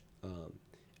college.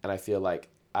 And I feel like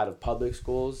out of public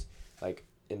schools, like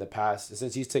in the past,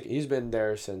 since he's been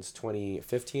there since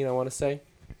 2015, I want to say,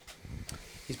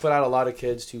 he's put out a lot of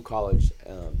kids to college,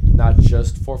 not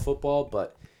just for football,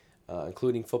 but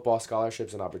including football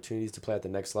scholarships and opportunities to play at the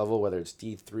next level, whether it's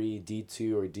D3,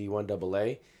 D2, or D1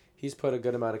 AA. He's put a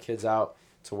good amount of kids out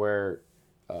to where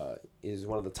is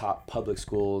one of the top public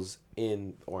schools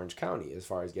in Orange County as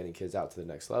far as getting kids out to the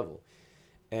next level.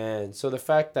 And so the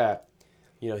fact that,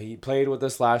 he played with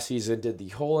us last season, did the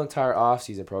whole entire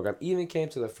offseason program, even came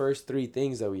to the first 3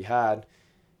 things that we had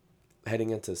heading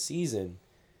into season,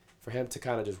 for him to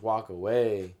kind of just walk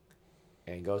away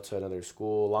and go to another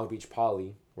school, Long Beach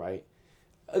Poly, right?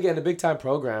 Again, a big-time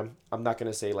program. I'm not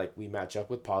going to say, we match up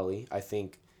with Poly. I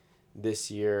think this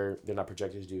year they're not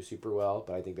projected to do super well,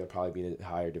 but I think they'll probably be in a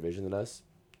higher division than us.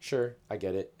 Sure, I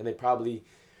get it. And they probably...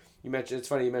 It's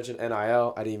funny you mentioned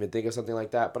NIL. I didn't even think of something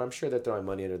like that, but I'm sure they're throwing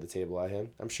money under the table at him.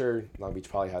 I'm sure Long Beach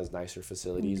probably has nicer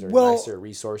facilities or nicer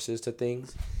resources to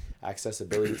things,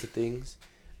 accessibility to things.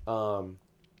 But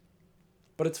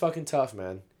it's fucking tough,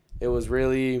 man. It was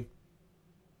really...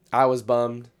 I was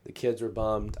bummed. The kids were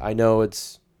bummed. I know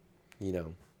it's,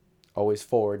 always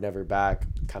forward, never back,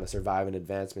 kind of survive and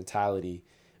advance mentality.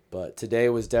 But today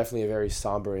was definitely a very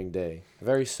sobering day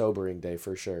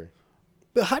for sure.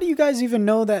 But how do you guys even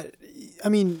know that? I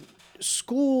mean,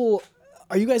 school,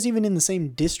 are you guys even in the same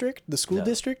district, the school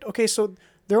district? Okay, so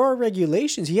there are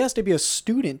regulations. He has to be a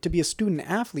student to be a student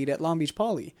athlete at Long Beach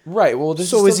Poly. Right. Well,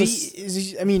 is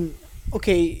he, I mean,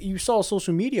 okay, you saw a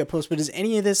social media post, but is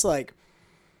any of this like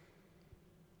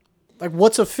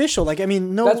what's official?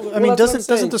 Doesn't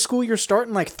the school year start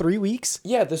in 3 weeks?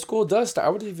 Yeah, the school does start. I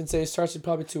would even say it starts in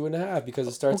probably 2.5 because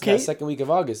it starts in that second week of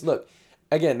August. Look,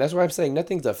 again, that's why I'm saying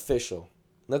nothing's official.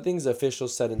 Nothing's official,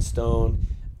 set in stone.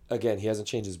 Again, he hasn't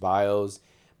changed his bios,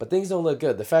 but things don't look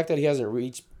good. The fact that he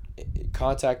hasn't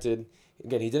contacted,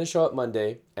 again, he didn't show up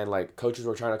Monday, and coaches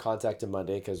were trying to contact him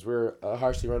Monday because we're a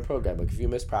harshly run program. If you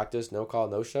miss practice, no call,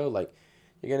 no show,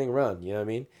 you're getting run. You know what I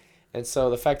mean? And so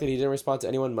the fact that he didn't respond to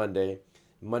anyone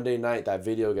Monday night that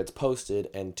video gets posted,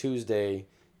 and Tuesday,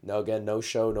 no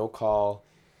show, no call.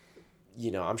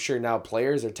 I'm sure now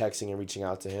players are texting and reaching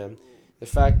out to him. The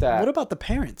fact that... What about the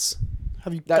parents?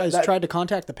 Have you guys tried to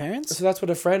contact the parents? So that's what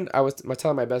I was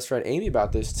telling my best friend Amy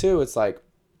about this too. It's like,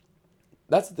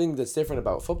 that's the thing that's different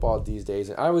about football these days.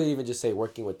 And I would even just say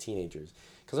working with teenagers.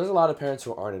 Because there's a lot of parents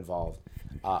who aren't involved.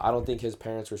 I don't think his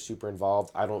parents were super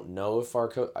involved. I don't know if our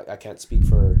coach... I can't speak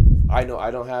for... I know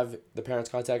I don't have the parents'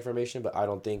 contact information, but I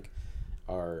don't think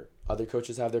our other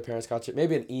coaches have their parents' contact.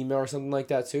 Maybe an email or something like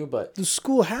that too, but... The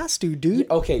school has to,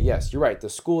 dude. Okay, yes, you're right. The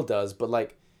school does, but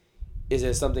like... Is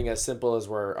it something as simple as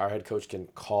where our head coach can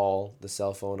call the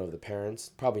cell phone of the parents?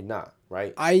 Probably not,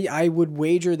 right? I would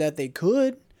wager that they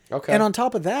could. Okay. And on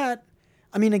top of that,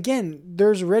 I mean, again,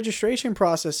 there's registration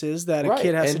processes that a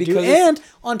kid has to do. And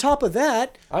on top of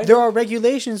that, there are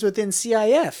regulations within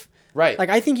CIF. Right. Like,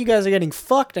 I think you guys are getting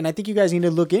fucked, and I think you guys need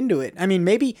to look into it. I mean,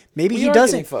 maybe he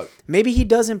doesn't. Maybe he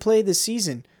doesn't play this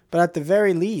season, but at the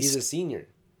very least, he's a senior.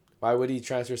 Why would he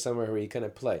transfer somewhere where he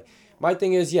couldn't play? My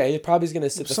thing is, he probably is going to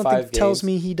sit the 5 games. Something tells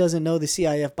me he doesn't know the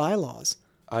CIF bylaws.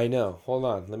 I know. Hold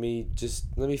on. Let me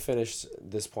finish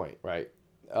this point, right?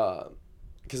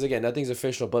 Because again, nothing's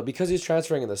official, but because he's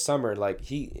transferring in the summer, like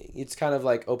it's kind of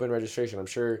like open registration. I'm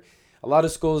sure a lot of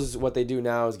schools, what they do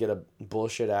now is get a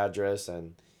bullshit address,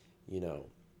 and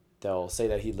they'll say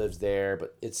that he lives there,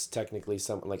 but it's technically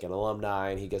something like an alumni,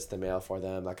 and he gets the mail for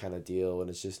them, that kind of deal, and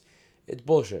it's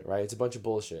bullshit, right? It's a bunch of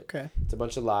bullshit. Okay. It's a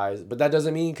bunch of lies. But that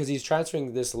doesn't mean because he's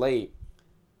transferring this late,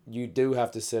 you do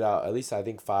have to sit out at least, I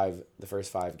think, the first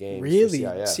 5 games. Really?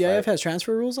 CIF has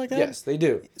transfer rules like that? Yes, they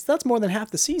do. So that's more than half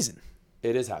the season.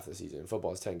 It is half the season.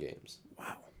 Football is 10 games.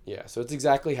 Wow. Yeah, so it's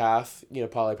exactly half.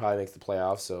 Probably makes the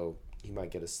playoffs, so he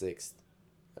might get a 6th,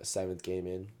 a 7th game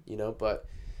in, but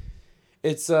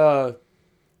it's...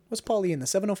 What's Paulie in, the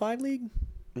 705 league?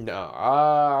 No,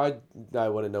 I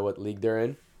wouldn't know what league they're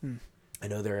in. I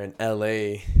know they're in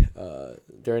LA.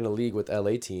 They're in a league with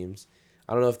LA teams.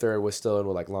 I don't know if they're still in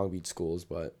with like Long Beach schools,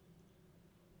 but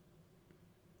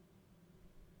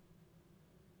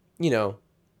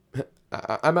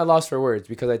I'm at loss for words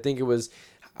because I think I was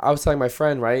telling my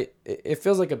friend, right? It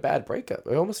feels like a bad breakup.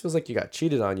 It almost feels like you got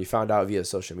cheated on. You found out via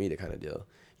social media kind of deal.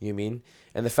 You know what I mean?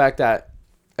 And the fact that,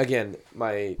 again,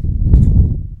 my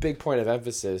big point of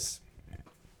emphasis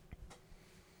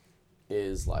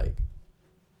is like,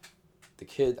 the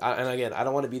kid, and again, I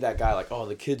don't want to be that guy like, oh,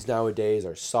 the kids nowadays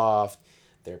are soft,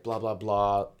 they're blah, blah,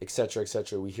 blah, etc.,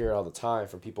 etc. We hear it all the time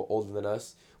from people older than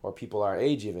us or people our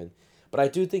age even. But I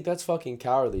do think that's fucking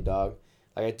cowardly, dog.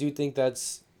 Like, I do think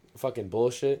that's fucking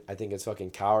bullshit. I think it's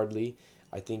fucking cowardly.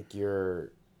 I think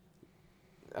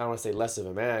I don't want to say less of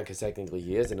a man because technically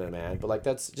he isn't a man, but like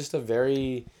that's just a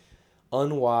very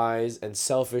unwise and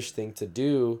selfish thing to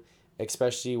do,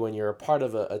 especially when you're a part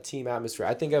of a team atmosphere.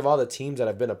 I think of all the teams that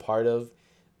I've been a part of,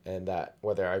 and that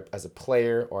whether as a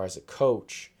player or as a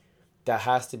coach, that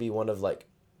has to be one of like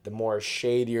the more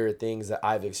shadier things that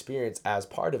I've experienced as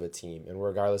part of a team, and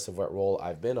regardless of what role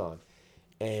I've been on.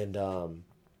 And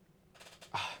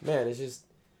man, it's just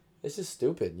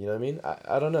stupid. You know what I mean?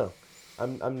 I don't know.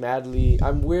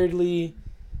 I'm weirdly,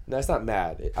 no, it's not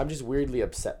mad. I'm just weirdly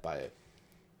upset by it.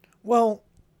 Well,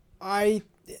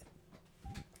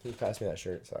 Can you pass me that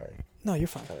shirt? Sorry. No, you're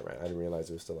fine. I didn't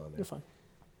realize it was still on there. You're fine.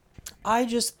 I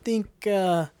just think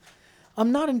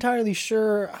I'm not entirely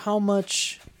sure how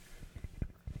much.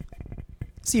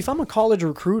 See, if I'm a college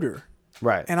recruiter,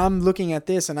 right, and I'm looking at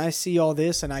this and I see all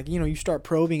this, and you start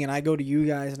probing, and I go to you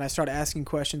guys and I start asking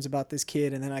questions about this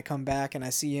kid, and then I come back and I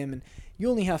see him, and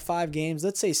you only have 5 games,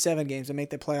 let's say 7 games, to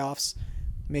make the playoffs,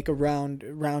 make a round,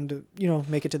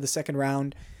 make it to the second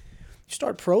round. You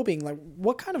start probing, like,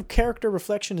 what kind of character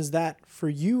reflection is that for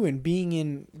you and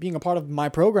being a part of my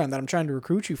program that I'm trying to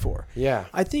recruit you for? Yeah.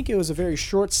 I think it was a very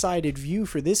short-sighted view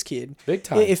for this kid. Big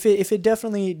time. If it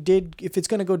definitely did, if it's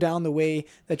going to go down the way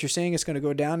that you're saying it's going to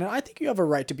go down, and I think you have a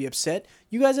right to be upset.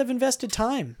 You guys have invested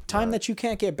time right, that you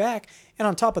can't get back. And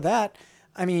on top of that,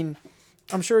 I mean,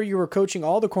 I'm sure you were coaching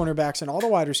all the cornerbacks and all the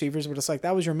wide receivers, but it's like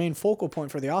that was your main focal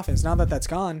point for the offense. Now that that's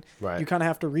gone, right, you kind of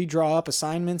have to redraw up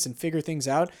assignments and figure things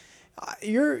out.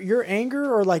 Your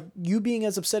anger, or like you being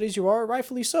as upset as you are,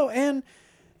 rightfully so, and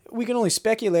we can only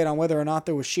speculate on whether or not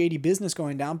there was shady business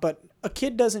going down, but a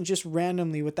kid doesn't just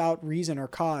randomly, without reason or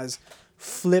cause,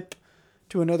 flip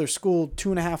to another school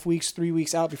 2.5 weeks, 3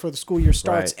 weeks out before the school year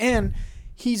starts. Right. And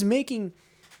he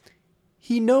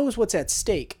knows what's at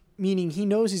stake, meaning he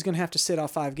knows he's going to have to sit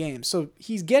out 5 games. So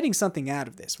he's getting something out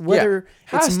of this, whether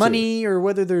it's money or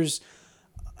whether there's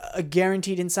a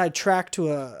guaranteed inside track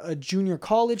to a junior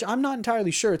college. I'm not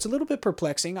entirely sure. It's a little bit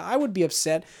perplexing. I would be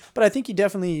upset, but I think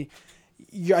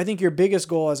I think your biggest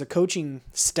goal as a coaching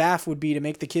staff would be to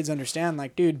make the kids understand,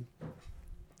 like, dude,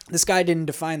 this guy didn't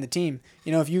define the team.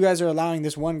 You know, if you guys are allowing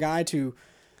this one guy to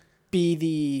be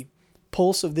the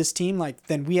pulse of this team, like,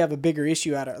 then we have a bigger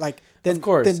issue at it. Like, then, of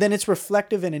course. Then it's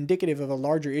reflective and indicative of a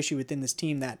larger issue within this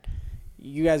team that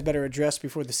you guys better address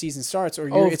before the season starts, or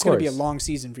it's going to be a long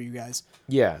season for you guys.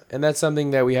 Yeah, and that's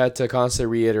something that we had to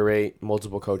constantly reiterate.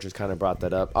 Multiple coaches kind of brought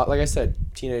that up. Like I said,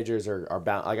 teenagers are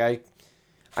bound. Like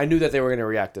I knew that they were going to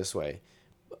react this way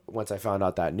once I found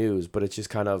out that news, but it's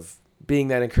just kind of being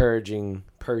that encouraging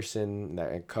person,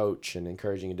 that coach, and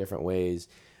encouraging in different ways.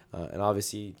 And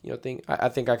obviously, you know, I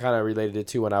think I kind of related it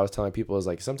to when I was telling people is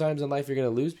like sometimes in life you're going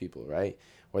to lose people, right?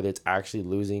 Whether it's actually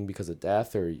losing because of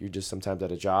death or you're just sometimes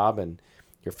at a job and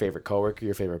your favorite coworker,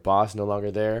 your favorite boss no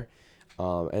longer there.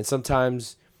 And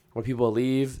sometimes when people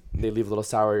leave, they leave a little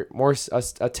sour,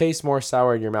 a taste more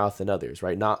sour in your mouth than others,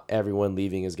 right? Not everyone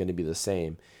leaving is going to be the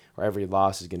same, or every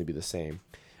loss is going to be the same.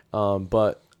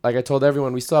 But like I told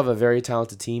everyone, we still have a very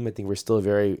talented team. I think we're still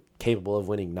very capable of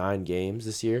winning 9 games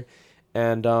this year.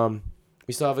 And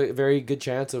we still have a very good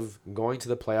chance of going to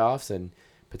the playoffs and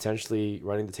potentially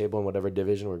running the table in whatever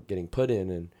division we're getting put in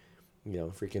and, you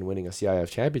know, freaking winning a CIF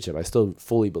championship. I still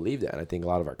fully believe that, and I think a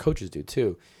lot of our coaches do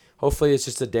too. Hopefully it's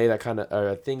just a day that or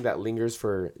a thing that lingers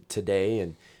for today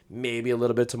and maybe a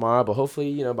little bit tomorrow, but hopefully,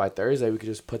 you know, by Thursday we could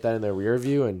just put that in the rear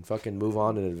view and fucking move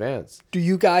on in advance. Do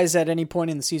you guys at any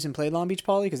point in the season play Long Beach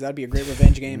Poly? Because that'd be a great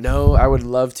revenge game. No, I would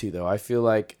love to, though. I feel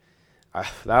like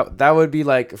that would be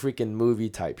like a freaking movie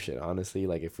type shit, honestly.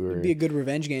 Like if we were... It'd be a good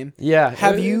revenge game. Yeah.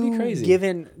 Have you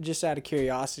given, just out of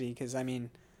curiosity, because I mean,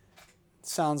 it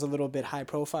sounds a little bit high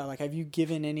profile, like have you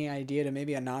given any idea to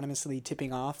maybe anonymously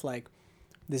tipping off like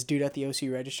this dude at the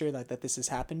OC Register, like that this has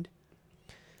happened?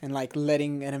 And like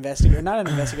letting an investigator, not an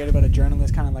investigator, but a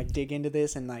journalist kind of like dig into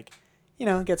this and like, you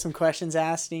know, get some questions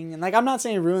asking. And like, I'm not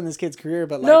saying ruin this kid's career,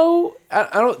 but like, no, I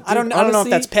don't. Dude, I don't know if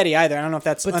that's petty either. I don't know if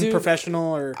that's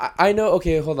unprofessional or. I know.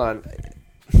 Okay, hold on.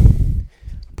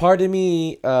 Pardon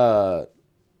me. Let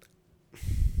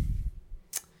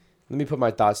me put my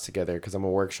thoughts together because I'm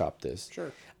gonna workshop this.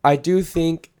 Sure. I do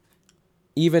think,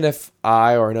 even if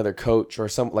I or another coach or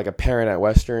some like a parent at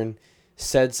Western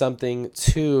said something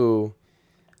to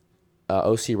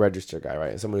OC Register guy,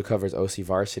 right? Someone who covers OC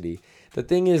varsity. The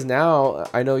thing is now,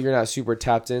 I know you're not super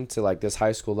tapped into like this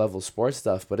high school level sports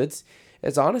stuff, but it's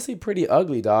honestly pretty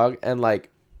ugly, dog. And like,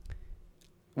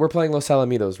 we're playing Los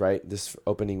Alamitos, right? This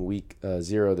opening week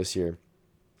 0 this year.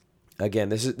 Again,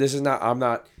 this is not. I'm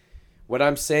not. What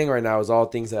I'm saying right now is all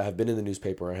things that have been in the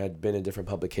newspaper or had been in different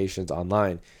publications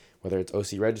online, whether it's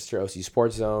OC Register, OC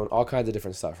Sports Zone, all kinds of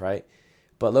different stuff, right?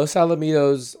 But Los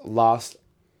Alamitos lost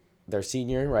their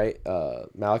senior, right?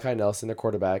 Malachi Nelson, their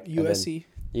quarterback. USC.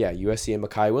 USC and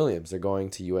Makai Williams. They're going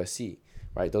to USC,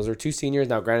 right? Those are 2 seniors.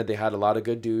 Now, granted, they had a lot of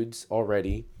good dudes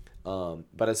already.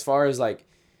 But as far as like,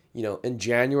 you know, in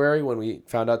January when we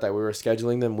found out that we were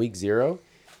scheduling them week 0,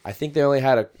 I think they only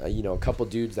had a couple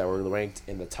dudes that were ranked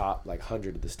in the top like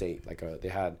 100 of the state. Like they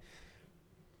had,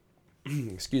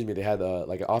 excuse me, they had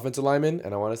like an offensive lineman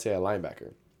and I want to say a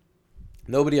linebacker.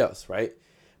 Nobody else, right?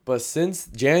 But since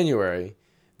January,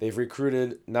 they've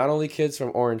recruited not only kids from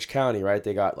Orange County, right?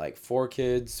 They got like 4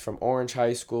 kids from Orange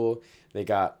High School. They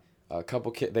got a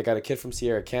couple They got a kid from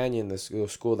Sierra Canyon, the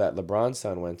school that LeBron's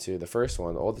son went to, the first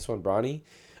one, the oldest one, Bronny.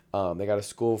 They got a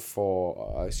school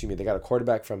they got a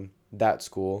quarterback from that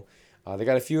school. They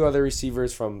got a few other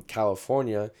receivers from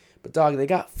California, but dog, they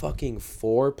got fucking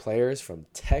 4 players from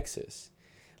Texas.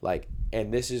 Like,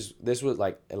 and this was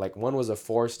like one was a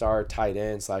 4-star tight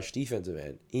end / defensive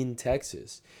end in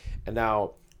Texas. And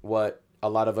now what a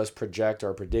lot of us project or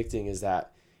are predicting is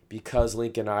that because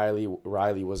Lincoln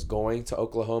Riley was going to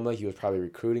Oklahoma, he was probably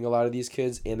recruiting a lot of these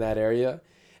kids in that area.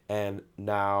 And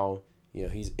now, you know,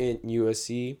 he's in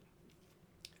USC.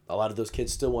 A lot of those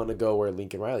kids still want to go where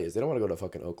Lincoln Riley is. They don't want to go to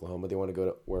fucking Oklahoma. They want to go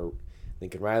to where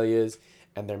Lincoln Riley is.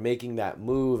 And they're making that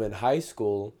move in high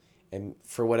school. And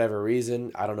for whatever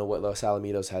reason, I don't know what Los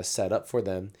Alamitos has set up for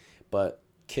them, but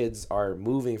kids are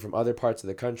moving from other parts of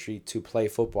the country to play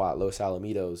football at Los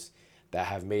Alamitos that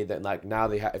have made that, like, now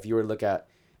they have, if you were to look at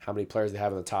how many players they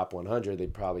have in the top 100, they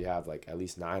probably have like at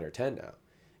least 9 or 10 now.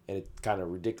 And it's kind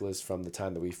of ridiculous from the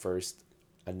time that we first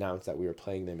announced that we were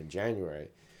playing them in January.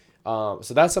 So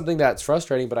that's something that's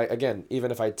frustrating. But again, even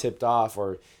if I tipped off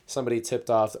or somebody tipped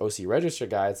off the OC Register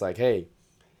guy, it's like, hey,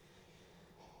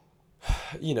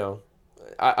 you know,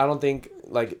 I don't think,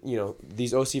 like, you know,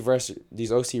 these OC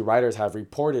writers have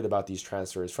reported about these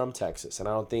transfers from Texas. And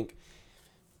I don't think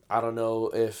I don't know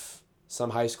if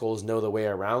some high schools know the way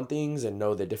around things and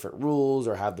know the different rules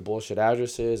or have the bullshit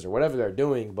addresses or whatever they're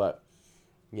doing, but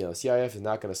CIF is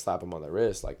not going to slap them on the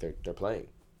wrist like they're playing,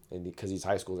 and because these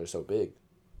high schools are so big.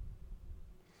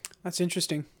 That's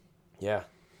interesting. Yeah.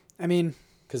 I mean,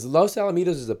 because Los Alamitos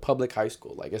is a public high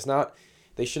school. Like, it's not,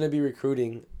 they shouldn't be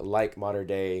recruiting like Mater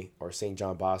Dei or St.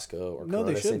 John Bosco or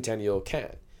Corona Centennial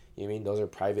can. You know what I mean? Those are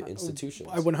private institutions.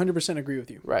 I 100% agree with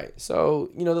you. Right. So,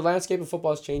 the landscape of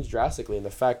football has changed drastically, and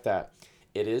the fact that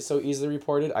it is so easily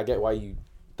reported, I get why you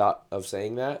thought of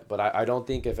saying that, but I don't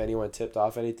think if anyone tipped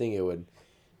off anything, it would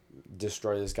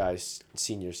destroy this guy's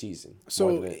senior season.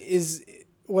 So is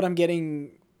what I'm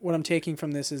taking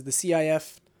from this is the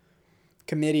CIF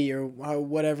committee or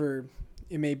whatever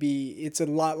it may be, it's a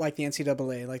lot like the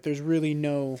NCAA. Like, there's really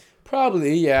no...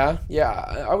 Probably, yeah.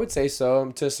 Yeah, I would say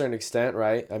so to a certain extent,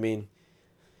 right? I mean,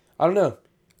 I don't know.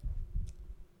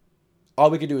 All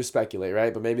we could do is speculate,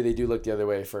 right? But maybe they do look the other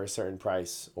way for a certain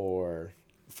price or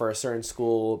for a certain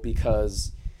school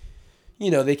because,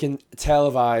 they can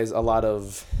televise a lot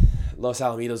of Los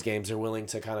Alamitos games. They're willing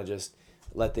to kind of just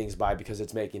let things by because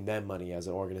it's making them money as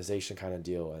an organization kind of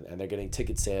deal. And they're getting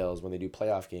ticket sales when they do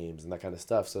playoff games and that kind of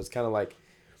stuff. So it's kind of like,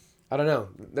 I don't know.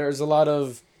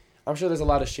 I'm sure there's a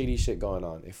lot of shady shit going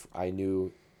on if I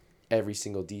knew every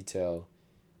single detail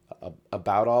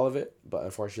about all of it, but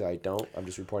unfortunately I don't. I'm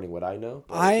just reporting what I know.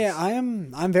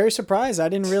 I'm very surprised. I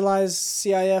didn't realize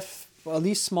CIF, at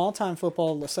least small time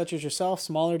football such as yourself,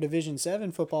 smaller Division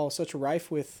 7 football, is such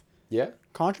rife with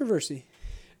controversy.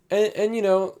 And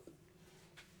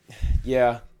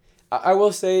yeah, I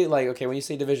will say, like, okay, when you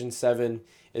say Division 7,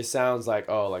 it sounds like,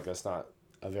 oh, like that's not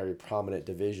a very prominent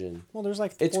division. Well, there's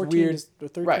like 14 it's weird. Or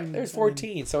 13. Right, there's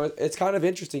 14. So it's kind of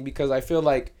interesting because I feel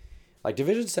like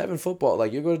Division 7 football,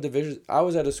 like you go to Division... I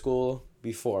was at a school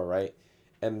before, right?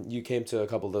 And you came to a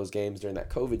couple of those games during that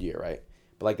COVID year, right?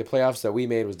 But like the playoffs that we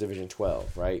made was Division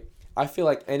 12, right? I feel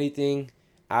like anything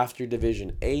after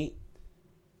Division 8,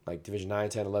 like Division 9,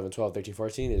 10, 11, 12, 13,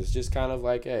 14, is just kind of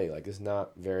like, hey, like it's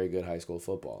not very good high school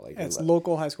football. Like it's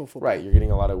local high school football. Right, you're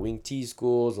getting a lot of wing T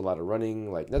schools, a lot of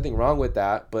running, like nothing wrong with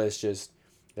that, but it's just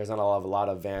there's not a lot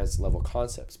of advanced level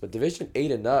concepts. But Division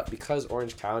 8 and up, because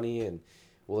Orange County and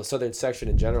the southern section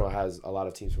in general has a lot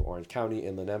of teams from Orange County,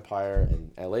 Inland Empire,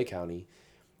 and LA County.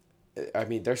 I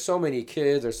mean, there's so many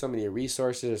kids, there's so many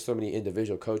resources, there's so many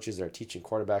individual coaches that are teaching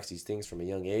quarterbacks these things from a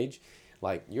young age.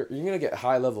 Like, you're going to get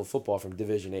high-level football from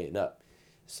Division 8 and up.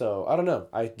 So, I don't know.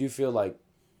 I do feel like,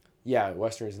 yeah,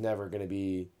 Western is never going to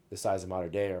be the size of Mater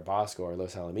Dei or Bosco or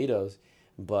Los Alamitos,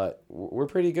 but we're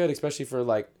pretty good, especially for,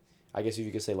 like, I guess if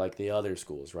you could say, like, the other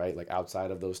schools, right? Like,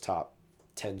 outside of those top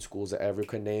 10 schools that ever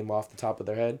could name off the top of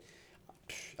their head.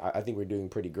 I think we're doing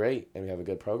pretty great, and we have a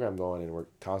good program going, and we're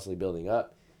constantly building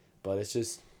up. But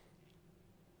it's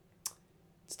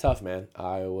tough, man.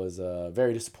 I was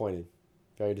very disappointed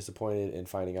in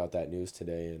finding out that news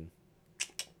today, and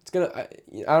it's gonna. I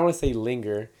don't want to say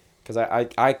linger, because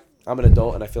I'm an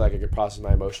adult and I feel like I could process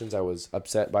my emotions. I was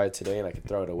upset by it today, and I could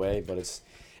throw it away. But it's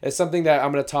something that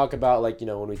I'm gonna talk about, like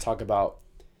when we talk about,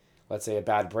 let's say, a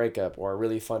bad breakup or a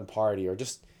really fun party, or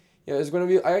just it's gonna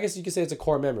be. I guess you could say it's a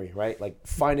core memory, right? Like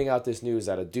finding out this news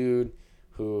that a dude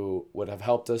who would have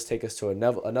helped us take us to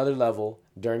another level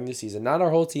during the season, not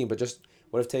our whole team, but just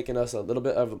would have taken us a little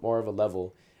bit more of a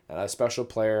level, and a special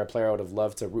player, a player I would have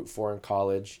loved to root for in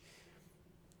college,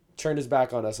 turned his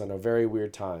back on us on a very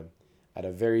weird time, at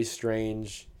a very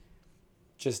strange,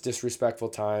 just disrespectful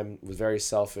time, was very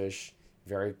selfish,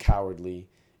 very cowardly,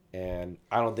 and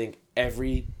I don't think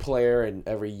every player and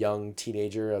every young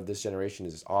teenager of this generation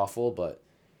is awful, but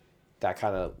that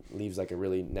kind of leaves like a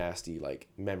really nasty like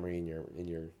memory in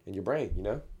your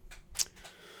brain,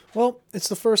 Well, it's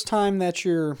the first time that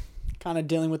you're kind of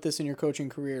dealing with this in your coaching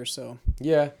career, so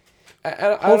yeah.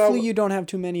 Hopefully you don't have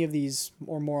too many of these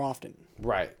or more often.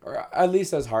 Right, or at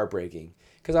least as heartbreaking.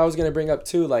 Because I was gonna bring up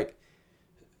too, like,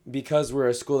 because we're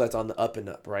a school that's on the up and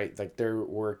up, right? Like there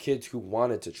were kids who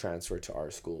wanted to transfer to our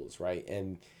schools, right?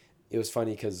 And it was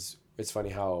funny because it's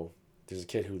funny how there's a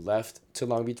kid who left to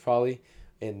Long Beach Poly.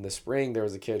 In the spring, there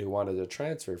was a kid who wanted to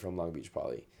transfer from Long Beach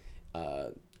Poly.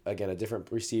 Again, a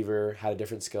different receiver, had a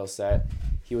different skill set.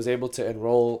 He was able to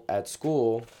enroll at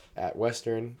school at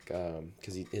Western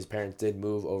because his parents did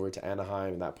move over to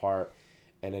Anaheim and that part.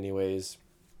 And anyways,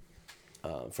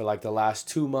 for like the last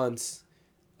 2 months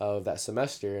of that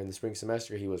semester, in the spring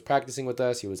semester, he was practicing with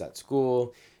us. He was at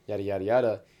school, yada, yada,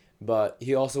 yada. But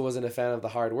he also wasn't a fan of the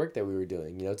hard work that we were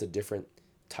doing. It's a different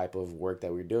type of work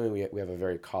that we're doing. We have a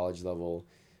very college level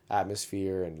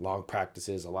atmosphere and long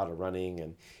practices, a lot of running,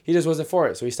 and he just wasn't for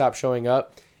it. So he stopped showing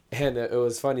up. And it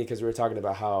was funny because we were talking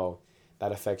about how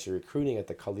that affects your recruiting at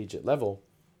the collegiate level,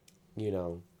 you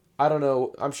know, I don't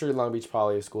know. I'm sure Long Beach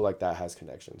Poly, a school like that, has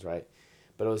connections, right?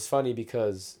 But it was funny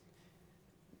because,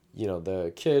 you know,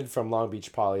 the kid from Long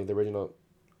Beach Poly, the original,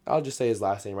 I'll just say his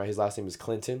last name, right? His last name is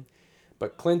Clinton.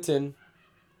 But Clinton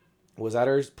was at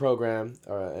our program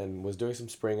and was doing some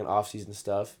spring and off-season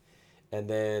stuff. And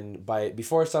then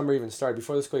before summer even started,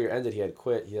 before the school year ended, he had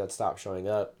quit. He had stopped showing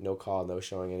up. No call, no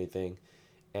showing anything.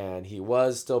 And he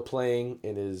was still playing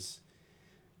in his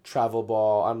travel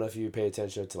ball. I don't know if you pay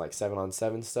attention to like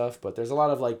 7-on-7 stuff, but there's a lot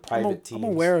of like private teams. I'm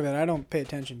aware of it. I don't pay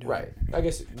attention to it. Right. I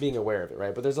guess being aware of it,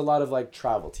 right? But there's a lot of like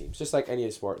travel teams, just like any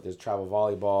sport. There's travel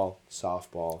volleyball,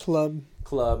 softball,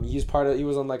 club. He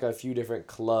was on like a few different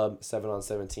club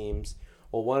 7-on-7 teams.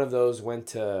 Well, one of those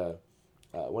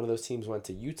teams went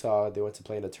to Utah. They went to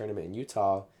play in a tournament in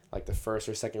Utah, like the first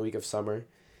or second week of summer,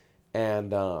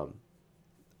 and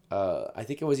I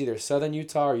think it was either Southern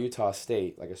Utah or Utah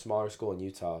State, like a smaller school in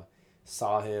Utah,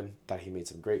 saw him, thought he made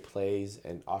some great plays,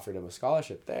 and offered him a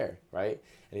scholarship there, right?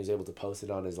 And he was able to post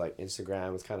it on his like Instagram.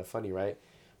 It was kind of funny, right?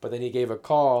 But then he gave a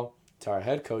call to our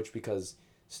head coach because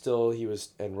still he was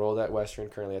enrolled at Western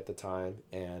currently at the time,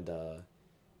 and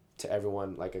to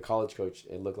everyone, like a college coach,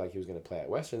 it looked like he was going to play at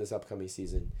Western this upcoming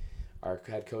season. Our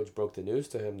head coach broke the news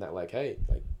to him that like, hey,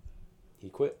 like he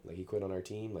quit on our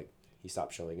team, like he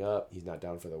stopped showing up, he's not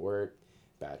down for the work,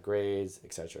 bad grades,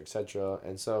 etc., etc.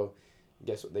 And so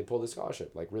guess what, they pulled the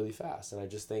scholarship like really fast. And I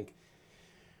just think,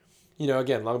 you know,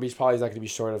 again, Long Beach Poly is not going to be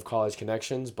short of college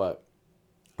connections, but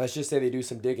let's just say they do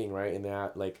some digging, right? And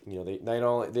that, like, you know, they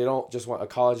don't just want, a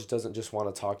college doesn't just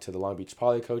want to talk to the Long Beach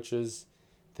Poly coaches.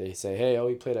 They say, hey,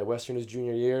 he played at Western his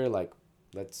junior year. Like,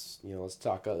 let's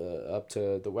talk up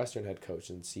to the Western head coach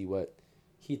and see what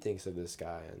he thinks of this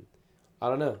guy. And I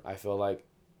don't know. I feel like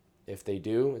if they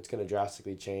do, it's going to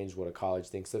drastically change what a college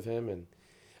thinks of him. And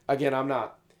again, I'm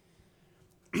not,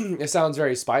 it sounds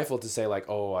very spiteful to say like,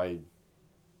 oh, I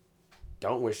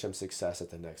don't wish him success at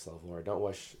the next level, or don't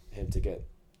wish him to get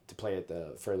to play at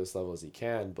the furthest level as he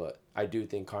can. But I do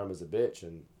think karma's a bitch,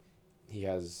 and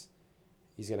he's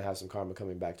going to have some karma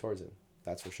coming back towards him.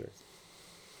 That's for sure.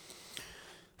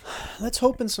 Let's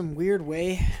hope in some weird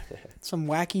way, some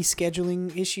wacky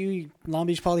scheduling issue, Long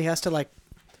Beach Poly has to like,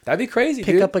 that'd be crazy,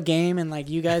 pick up a game, and like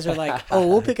you guys are like, oh,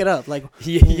 we'll pick it up. Like,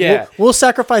 yeah, we'll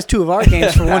sacrifice 2 of our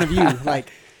games for one of you.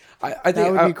 Like, I think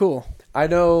that would be cool. I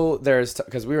know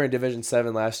because we were in Division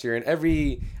 7 last year, and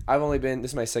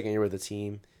this is my second year with the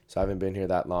team, so I haven't been here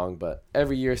that long, but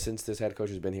every year since this head coach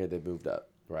has been here, they've moved up,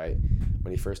 right?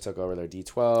 When he first took over their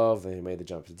D12, then he made the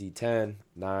jump to D10,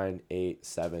 9, 8,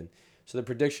 7. So the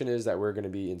prediction is that we're going to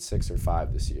be in 6 or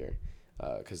 5 this year,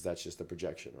 because that's just the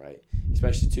projection, right?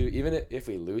 Especially even if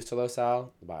we lose to Los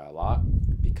Al by a lot,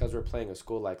 because we're playing a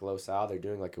school like Los Al, they're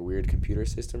doing like a weird computer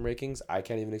system rankings. I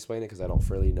can't even explain it because I don't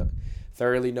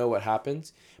thoroughly know what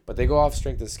happens, but they go off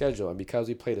strength of schedule, and because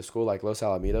we played a school like Los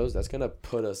Alamitos, that's going to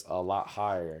put us a lot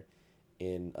higher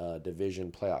in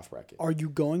division playoff bracket. Are you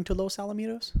going to Los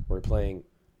Alamitos? We're playing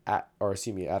at our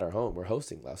home. We're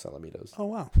hosting Los Alamitos. Oh,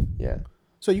 wow. Yeah.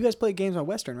 So you guys play games on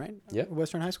Western, right? Yeah.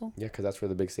 Western High School? Yeah, because that's where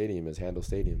the big stadium is, Handle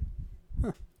Stadium.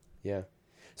 Huh. Yeah.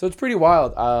 So it's pretty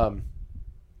wild.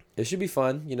 It should be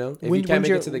fun, you know. If you can't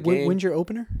make it to the game. When's your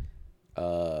opener?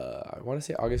 I want to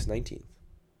say August 19th.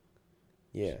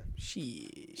 Yeah.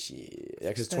 Shit. Yeah,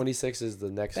 because 26 is the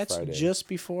next Friday. That's just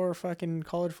before fucking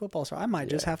college football, so I might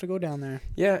just have to go down there.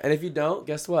 Yeah, and if you don't,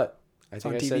 guess what? It's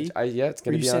on TV? It's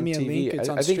going to be on TV. You send me a link? It's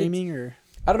on streaming or...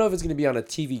 I don't know if it's going to be on a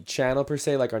TV channel per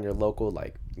se, like on your local,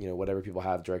 like, you know, whatever people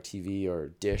have, DirecTV or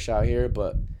Dish out here,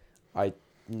 but I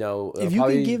know it'll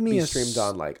probably be streamed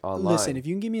on, like, online. Listen, if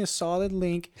you can give me a solid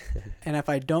link, and if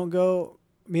I don't go,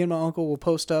 me and my uncle will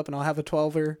post up, and I'll have a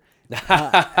 12er,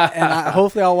 and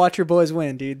hopefully I'll watch your boys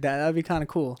win, dude. That'd be kind of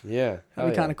cool. Yeah.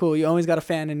 That'd be kind of cool. You always got a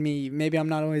fan in me. Maybe I'm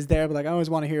not always there, but, like, I always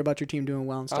want to hear about your team doing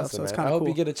well and stuff, so it's kind of cool. I hope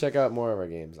you get to check out more of our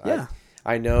games. Yeah.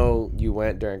 I know you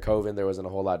went during COVID. There wasn't a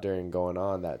whole lot going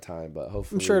on that time, but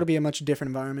hopefully... I'm sure it'll be a much different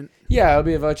environment. Yeah, it'll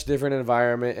be a much different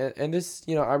environment. And this,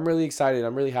 you know, I'm really excited.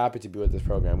 I'm really happy to be with this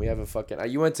program. We have a fucking...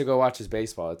 You went to go watch his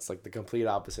baseball. It's like the complete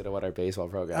opposite of what our baseball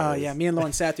program is. Oh, yeah. Me and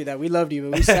Lauren sat through that. We loved you,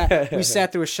 but we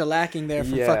sat through a shellacking there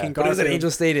from fucking Garfield. But it was at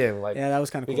Angel Stadium. Like, yeah, that was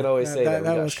kind of cool. We can always say that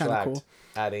was kind of cool.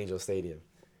 At Angel Stadium.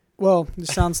 Well, it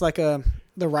sounds like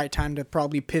the right time to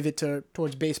probably pivot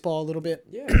towards baseball a little bit.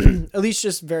 Yeah. At least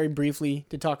just very briefly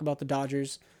to talk about the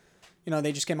Dodgers. You know,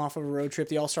 they just came off of a road trip,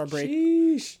 the All-Star break.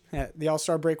 Sheesh. Yeah, the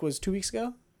All-Star break was 2 weeks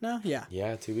ago? No? Yeah.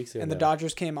 Yeah, 2 weeks ago. And the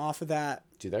Dodgers came off of that.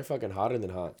 Dude, they're fucking hotter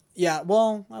than hot. Yeah,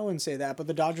 well, I wouldn't say that, but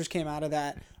the Dodgers came out of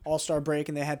that All-Star break,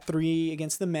 and they had 3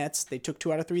 against the Mets. They took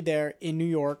 2 out of 3 there in New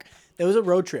York. It was a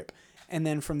road trip. And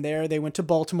then from there, they went to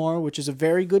Baltimore, which is a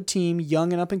very good team,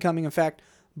 young and up and coming. In fact,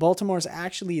 Baltimore is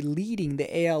actually leading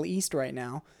the AL East right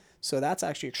now. So that's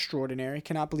actually extraordinary.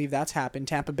 Cannot believe that's happened.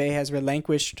 Tampa Bay has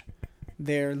relinquished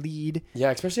their lead.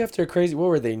 Yeah, especially after a crazy, what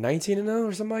were they, 19-0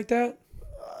 or something like that?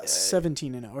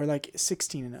 17-0 or like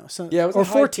 16-0. So, yeah, it was or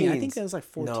like 14. Teens. I think that was like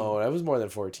 14. No, that was more than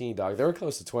 14, dog. They were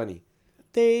close to 20.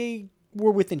 They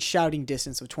were within shouting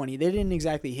distance of 20. They didn't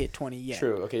exactly hit 20 yet.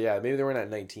 True. Okay, yeah, maybe they weren't at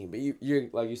 19, but you're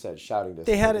like you said, shouting distance.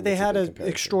 They had an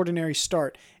extraordinary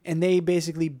start, and they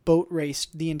basically boat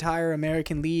raced the entire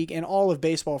American League and all of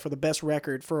baseball for the best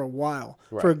record for a while,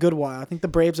 for a good while. I think the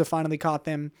Braves have finally caught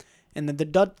them, and then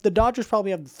the Dodgers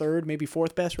probably have the third, maybe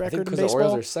fourth best record in baseball. Because the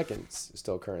Orioles are second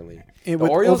still currently. With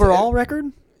overall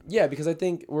record? Yeah, because I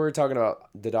think we're talking about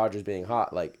the Dodgers being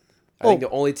hot. Like, I think the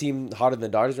only team hotter than the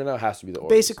Dodgers right now has to be the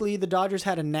Orioles. Basically, the Dodgers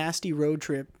had a nasty road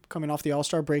trip coming off the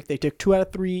All-Star break. They took 2 out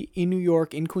of 3 in New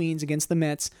York, in Queens, against the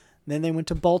Mets. Then they went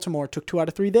to Baltimore, took 2 out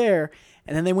of 3 there.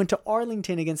 And then they went to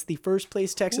Arlington against the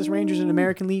first-place Texas Rangers in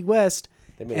American League West,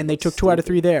 and they took 2 out of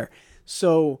 3 there.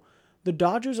 So the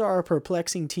Dodgers are a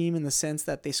perplexing team in the sense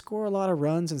that they score a lot of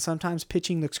runs, and sometimes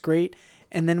pitching looks great.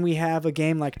 And then we have a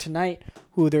game like tonight,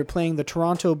 who they're playing the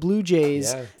Toronto Blue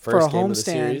Jays for a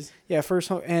homestand. Yeah,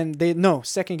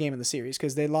 second game of the series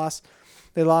because they lost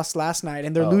last night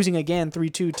and they're losing again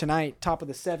 3-2 tonight, top of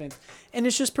the 7th. And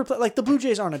it's just like the Blue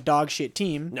Jays aren't a dog shit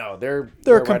team. No, they're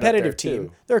a competitive team.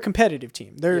 Too. They're a competitive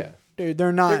team. They're not. They're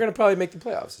going to probably make the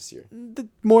playoffs this year.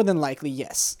 More than likely,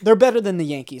 yes. They're better than the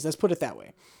Yankees. Let's put it that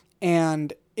way.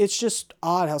 And it's just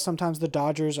odd how sometimes the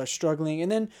Dodgers are struggling.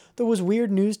 And then there was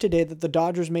weird news today that the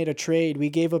Dodgers made a trade. We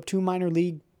gave up 2 minor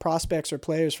league prospects or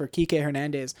players for Kike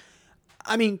Hernandez.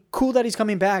 I mean, cool that he's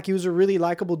coming back. He was a really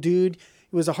likable dude.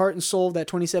 He was the heart and soul of that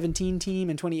 2017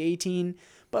 team and 2018.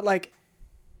 But, like,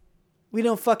 we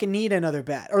don't fucking need another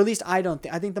bat. Or at least I don't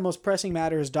think. I think the most pressing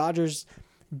matter is Dodgers'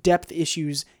 depth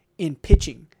issues in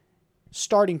pitching.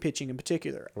 Starting pitching in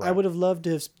particular. Right. I would have loved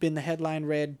to have been the headline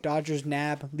read Dodgers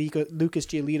nab Lucas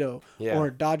Giolito, or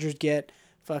Dodgers get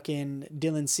fucking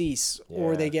Dylan Cease,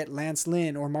 or they get Lance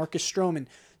Lynn or Marcus Stroman.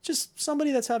 Just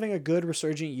somebody that's having a good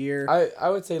resurgent year. I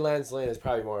would say Lance Lynn is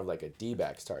probably more of like a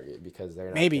D-backs target because they're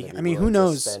not maybe. I mean, who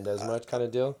knows? Spend as much kind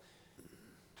of deal.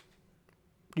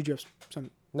 Did you have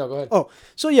some? No, go ahead. Oh,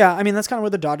 so yeah, I mean, that's kind of where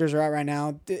the Dodgers are at right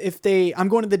now. I'm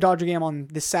going to the Dodger game on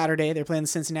this Saturday. They're playing the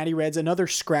Cincinnati Reds, another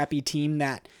scrappy team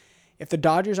that if the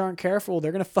Dodgers aren't careful,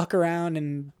 they're going to fuck around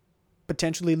and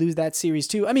potentially lose that series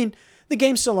too. I mean, the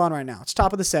game's still on right now. It's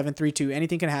top of the 7th, 3-2.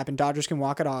 Anything can happen. Dodgers can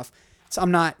walk it off. So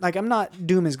I'm not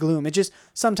doom as gloom. It just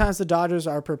sometimes the Dodgers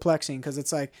are perplexing because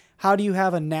it's like, how do you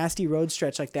have a nasty road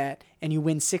stretch like that and you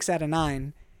win 6 out of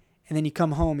 9 and then you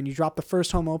come home and you drop the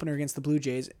first home opener against the Blue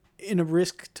Jays in a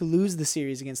risk to lose the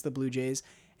series against the Blue Jays,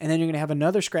 and then you're going to have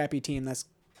another scrappy team that's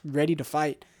ready to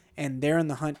fight, and they're in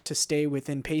the hunt to stay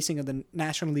within pacing of the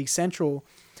National League Central.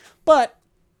 But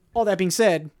all that being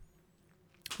said,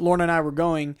 Lauren and I were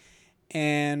going,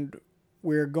 and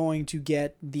we're going to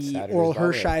get the Saturday's Oral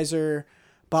Hershiser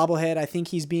bobblehead. I think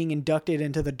he's being inducted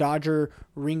into the Dodger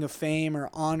Ring of Fame or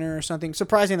Honor or something.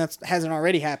 Surprising that hasn't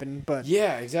already happened, but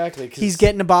yeah, exactly. He's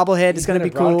getting a bobblehead. It's going to be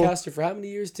cool. Broadcaster for how many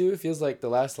years too? It feels like the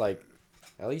last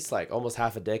at least almost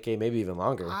half a decade, maybe even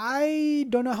longer. I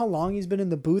don't know how long he's been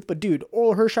in the booth, but dude,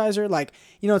 Oral Hershiser,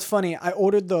 it's funny. I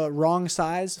ordered the wrong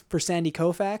size for Sandy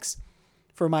Koufax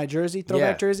for my jersey,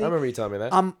 throwback jersey. I remember you telling me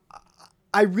that.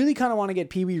 I really kind of want to get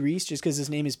Pee Wee Reese just because his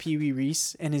name is Pee Wee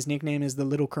Reese and his nickname is the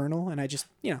Little Colonel. And I just,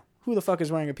 who the fuck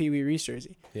is wearing a Pee Wee Reese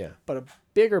jersey? Yeah. But a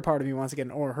bigger part of me wants to get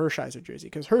an Oral Hershiser jersey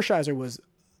because Hershiser was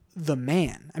the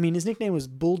man. I mean, his nickname was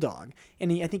Bulldog.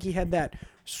 And I think he had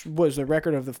the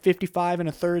record of the 55 and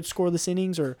a third scoreless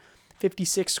innings or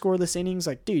 56 scoreless innings.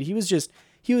 Like, dude, he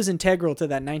was integral to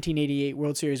that 1988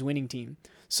 World Series winning team.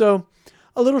 So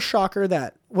a little shocker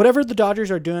that whatever the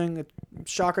Dodgers are doing, a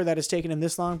shocker that it's taken him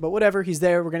this long, but whatever, he's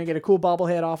there. We're going to get a cool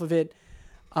bobblehead off of it.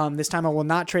 This time I will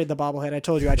not trade the bobblehead. I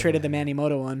told you I traded the Manny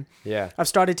Moto one. Yeah. I've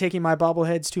started taking my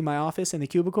bobbleheads to my office in the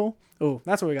cubicle. Oh,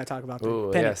 that's what we got to talk about.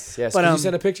 Oh, yes. But you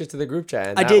sent a picture to the group chat.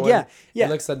 And I did, yeah. It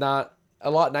looks a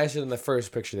lot nicer than the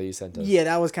first picture that you sent us. Yeah,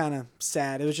 that was kind of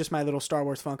sad. It was just my little Star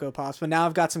Wars Funko Pops. But now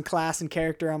I've got some class and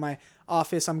character on my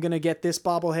office. I'm going to get this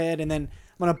bobblehead, and then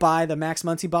I'm going to buy the Max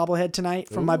Muncy bobblehead tonight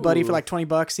from my buddy for like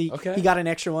 $20. He got an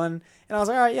extra one. And I was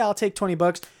like, all right, yeah, I'll take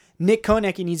 $20. Nick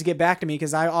Konecki needs to get back to me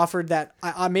because I offered that.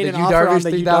 I made an offer on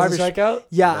the Yu Darvish strikeout.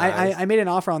 Yeah, nice. I made an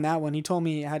offer on that one. He told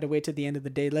me I had to wait till the end of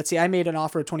the day. Let's see. I made an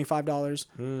offer of $25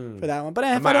 for that one. But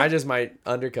I just might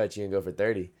undercut you and go for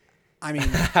 $30. I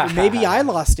mean, maybe I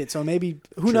lost it, so maybe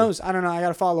who knows? I don't know. I got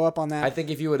to follow up on that. I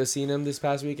think if you would have seen him this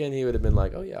past weekend, he would have been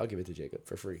like, "Oh yeah, I'll give it to Jacob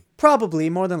for free." Probably,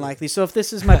 more than likely. So if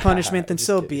this is my punishment, then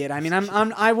so be it. I mean,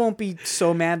 I won't be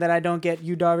so mad that I don't get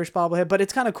Yu Darvish bobblehead, but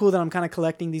it's kind of cool that I'm kind of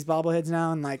collecting these bobbleheads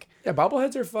now and like. Yeah,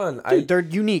 bobbleheads are fun. Dude, they're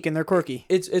unique and they're quirky.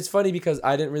 It's funny because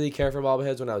I didn't really care for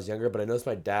bobbleheads when I was younger, but I noticed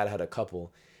my dad had a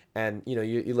couple. And you know,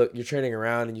 you're trading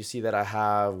around and you see that I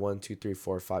have 1, 2, 3,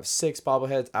 4, 5, 6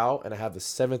 bobbleheads out, and I have the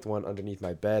 7th one underneath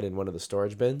my bed in one of the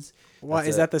storage bins. What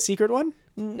is that? The secret one?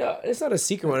 No, it's not a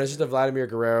secret one. It's just a Vladimir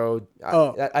Guerrero.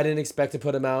 I didn't expect to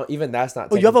put him out. Even that's not.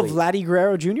 Oh, you have a Vladdy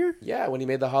Guerrero Jr.? Yeah, when he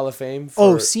made the Hall of Fame.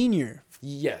 Senior.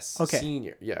 Yes. Okay.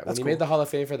 Senior. Yeah, that's when he cool. made the Hall of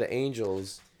Fame for the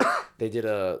Angels, they did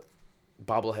a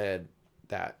bobblehead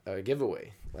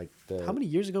giveaway. Like How many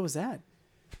years ago was that?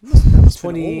 That was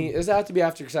 20. It was have to be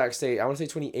after Sac State. I want to say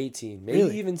 2018, maybe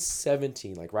really? even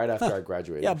 17, like right after I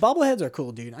graduated. Yeah, bobbleheads are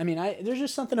cool, dude. I mean, there's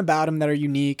just something about them that are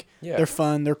unique. Yeah. They're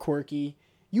fun. They're quirky.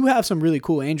 You have some really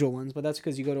cool Angel ones, but that's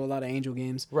because you go to a lot of Angel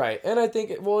games. Right, and I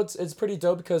think it's pretty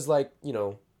dope because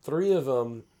 3 of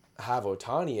them have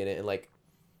Ohtani in it,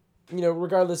 and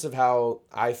regardless of how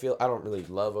I feel, I don't really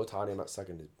love Ohtani. I'm not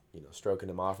sucking to stroking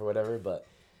him off or whatever,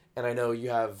 and I know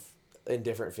you have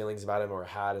indifferent feelings about him or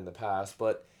had in the past,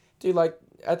 but dude,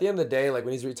 at the end of the day, when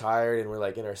he's retired and we're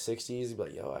in our 60s, he'd be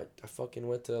like, yo, I fucking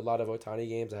went to a lot of Ohtani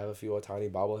games. I have a few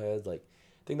Ohtani bobbleheads. I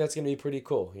think that's gonna be pretty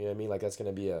cool. You know what I mean? That's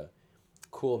gonna be a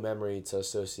cool memory to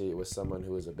associate with someone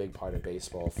who was a big part of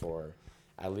baseball for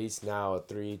at least now a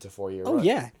 3 to 4 year run. Oh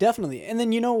yeah, definitely. And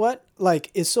then you know what?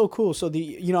 It's so cool. So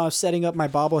I was setting up my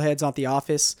bobbleheads at the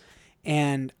office,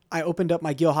 and I opened up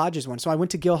my Gil Hodges one. So I went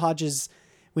to Gil Hodges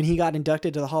when he got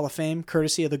inducted to the Hall of Fame,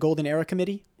 courtesy of the Golden Era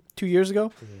Committee 2 years ago.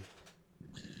 Mm-hmm.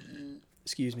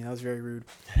 Excuse me, that was very rude.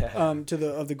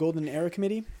 Of the Golden Era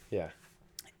Committee. Yeah.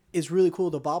 It's really cool.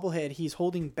 The bobblehead, he's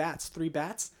holding 3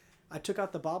 bats. I took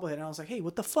out the bobblehead and I was like, hey,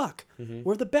 what the fuck? Mm-hmm.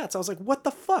 Where are the bats? I was like, what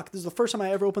the fuck? This is the first time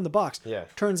I ever opened the box. Yeah.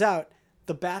 Turns out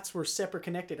the bats were separate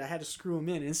connected. I had to screw them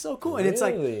in. And it's so cool. Really? And it's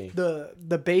like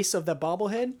the base of the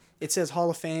bobblehead, it says Hall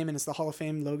of Fame and it's the Hall of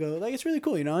Fame logo. It's really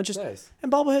cool, It's just nice. And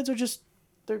bobbleheads are just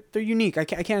they're unique. I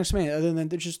can't explain it other than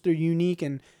they're unique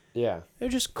and yeah. They're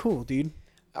just cool, dude.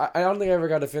 I don't think I ever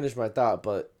got to finish my thought,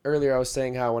 but earlier I was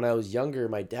saying how when I was younger,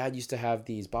 my dad used to have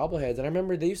these bobbleheads, and I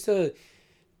remember they used to,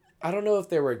 I don't know if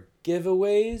they were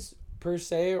giveaways per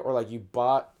se, or you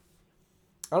bought,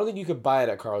 I don't think you could buy it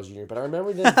at Carl's Jr., but I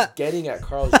remember them getting at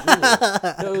Carl's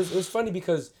Jr. No, it was funny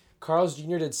because Carl's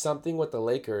Jr. did something with the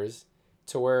Lakers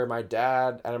to where my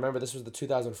dad, and I remember this was the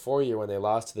 2004 year when they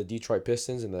lost to the Detroit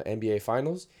Pistons in the NBA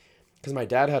Finals, because my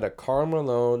dad had a Karl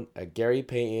Malone, a Gary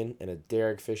Payton, and a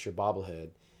Derek Fisher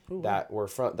bobblehead. Ooh. That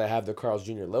have the Carl's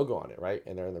Jr. logo on it, right?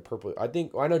 And they're in the purple. I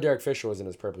know Derek Fisher was in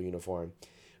his purple uniform,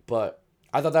 but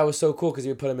I thought that was so cool because he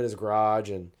would put them in his garage,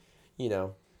 and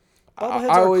bobbleheads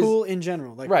are cool in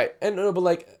general, right? And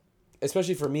but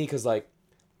especially for me, because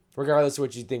regardless of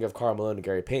what you think of Karl Malone and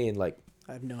Gary Payton,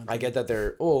 I have no idea. I get that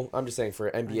they're. Oh, I'm just saying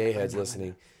for NBA heads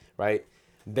listening, right?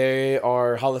 They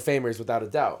are Hall of Famers without a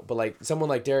doubt, but someone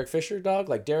like Derek Fisher,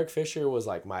 Derek Fisher was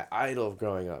my idol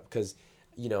growing up because.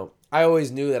 I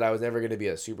always knew that I was never going to be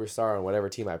a superstar on whatever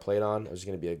team I played on. I was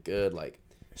going to be a good,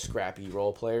 scrappy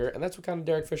role player. And that's what kind of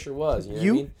Derek Fisher was. You know what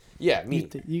I mean? Yeah, me.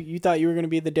 You thought you were going to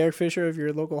be the Derek Fisher of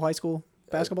your local high school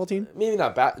basketball team? Maybe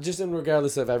not. Just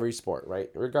regardless of every sport, right?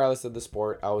 Regardless of the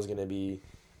sport, I was going to be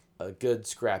a good,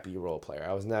 scrappy role player.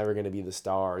 I was never going to be the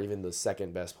star or even the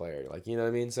second best player. You know what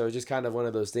I mean? So it was just kind of one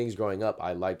of those things growing up.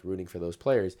 I liked rooting for those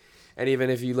players. And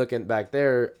even if you look back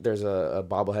there's a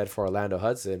bobblehead for Orlando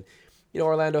Hudson.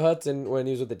 Orlando Hudson, when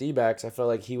he was with the D-backs, I felt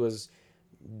like he was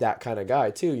that kind of guy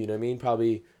too. You know what I mean?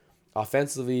 Probably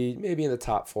offensively, maybe in the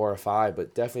top 4 or 5,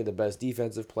 but definitely the best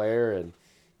defensive player and,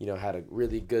 had a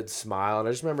really good smile. And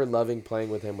I just remember loving playing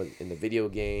with him in the video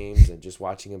games and just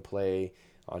watching him play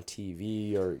on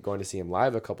TV or going to see him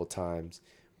live a couple times.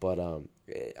 But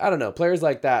I don't know. Players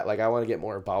like that, I want to get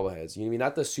more bobbleheads. You know what I mean?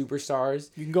 Not the superstars.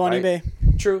 You can go on eBay.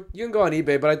 True. You can go on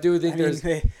eBay, but I do think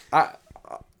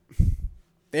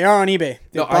They are on eBay.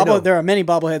 There are many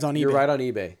bobbleheads on eBay. You're right on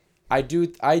eBay. I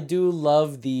do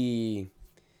love the...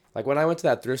 when I went to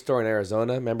that thrift store in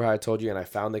Arizona, remember how I told you and I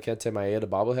found the Kenta Maeda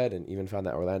bobblehead and even found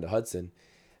that Orlando Hudson?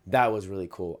 That was really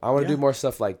cool. I want to do more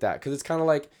stuff like that because it's kind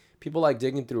of people like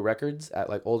digging through records at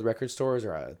old record stores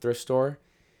or at a thrift store.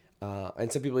 And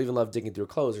some people even love digging through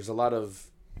clothes. There's a lot of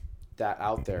that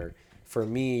out there. For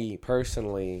me,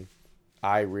 personally,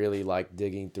 I really like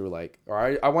digging through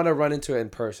I want to run into it in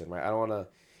person, right? I don't want to...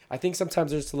 I think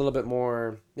sometimes there's a little bit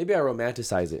more, maybe I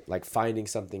romanticize it, finding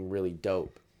something really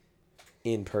dope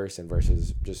in person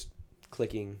versus just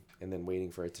clicking and then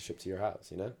waiting for it to ship to your house.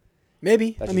 You know.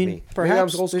 Maybe. That's I mean, me.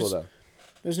 perhaps. Maybe I'm old school though.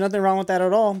 There's nothing wrong with that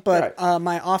at all. But Right.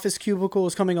 my office cubicle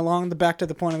is coming along. Back to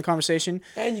the point of the conversation.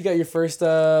 And you got your first,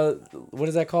 what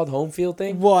is that called? Home field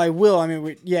thing? Well, I will. I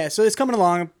mean, so it's coming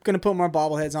along. I'm going to put more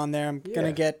bobbleheads on there. I'm going to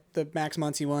Yeah. get the Max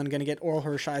Muncy one, going to get Oral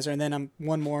Hershiser, and then I'm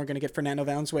one more going to get Fernando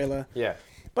Valenzuela. Yeah.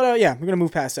 But yeah, we're going to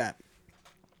move past that.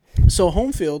 So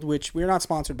Home Field, which we're not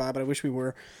sponsored by, but I wish we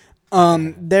were.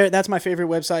 That's my favorite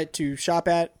website to shop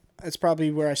at. It's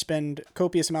probably where I spend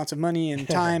copious amounts of money and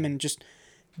time and just...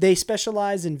 They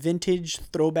specialize in vintage,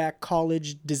 throwback,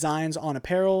 college designs on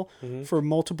apparel for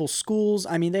multiple schools.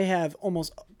 I mean, they have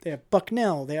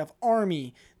Bucknell, they have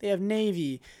Army, they have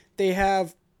Navy, they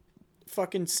have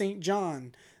fucking St.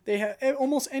 John. They have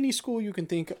almost any school you can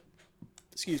think of.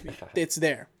 Excuse me. It's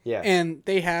there. Yeah. And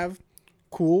they have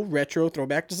cool retro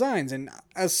throwback designs. And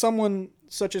as someone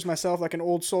such as myself, like an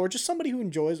old soul, or just somebody who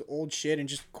enjoys old shit and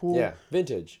just cool. Yeah.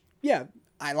 Vintage. Yeah.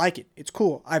 I like it. It's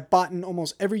cool. I've bought in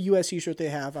almost every USC shirt they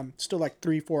have. I'm still like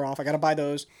 3-4 off. I gotta buy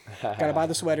those. Gotta buy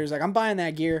the sweaters. Like I'm buying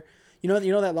that gear. You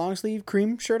know that long sleeve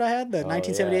cream shirt I had, the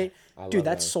 1978. Yeah. Dude,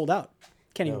 that's sold out.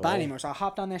 Can't even buy it way. anymore. So I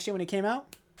hopped on that shit when it came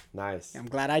out. Nice. I'm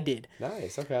glad I did.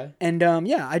 Nice. Okay. And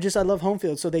I love Home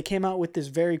Field. So they came out with this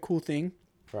very cool thing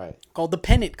Right. called the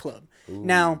Pennant Club. Ooh.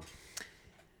 Now,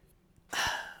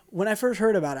 when I first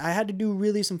heard about it, I had to do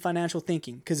really some financial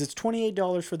thinking because it's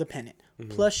 $28 for the pennant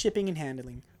plus shipping and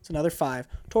handling. It's another $5,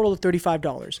 total of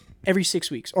 $35 every 6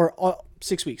 weeks or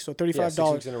 6 weeks. So $35. Yeah,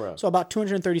 6 weeks in a row. So about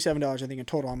 $237, I think, in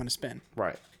total I'm going to spend.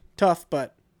 Right. Tough,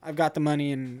 but I've got the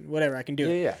money and whatever I can do.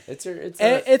 Yeah.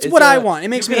 It's what I want. It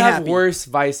makes me happy. Have worse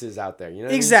vices out there. You know.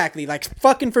 Exactly. Like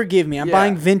fucking forgive me. I'm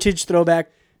buying vintage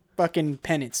throwback fucking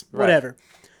pennants. Whatever.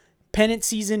 Pennant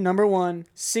season number 1,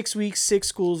 6 weeks, 6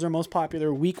 schools are most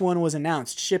popular. Week 1 was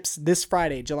announced. Ships this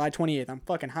Friday, July 28th. I'm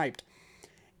fucking hyped.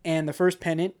 And the first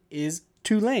pennant is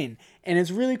Tulane. And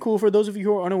it's really cool for those of you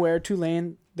who are unaware.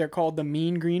 Tulane, they're called the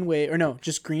Mean Green Wave, or no,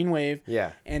 just Green Wave.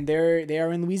 Yeah. And they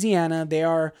are in Louisiana. They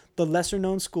are the lesser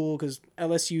known school because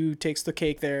LSU takes the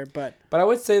cake there. But I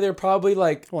would say they're probably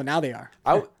like. Well, now they are.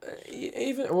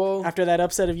 After that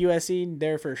upset of USC,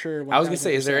 they're for sure. 1, I was gonna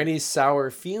say, is there any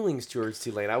sour feelings towards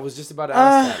Tulane? I was just about to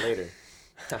ask that later.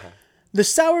 The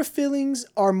sour feelings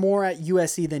are more at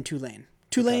USC than Tulane.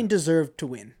 Tulane deserved to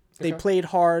win. They played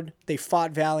hard, they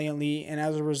fought valiantly, and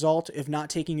as a result, if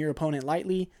not taking your opponent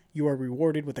lightly, you are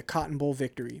rewarded with a Cotton Bowl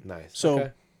victory. Nice.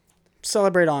 So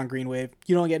celebrate on, Green Wave.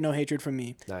 You don't get no hatred from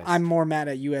me. Nice. I'm more mad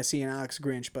at USC and Alex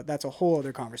Grinch, but that's a whole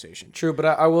other conversation. True, but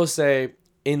I will say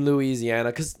in Louisiana,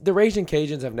 because the Raging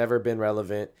Cajuns have never been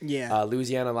relevant. Yeah.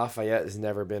 Louisiana Lafayette has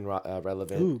never been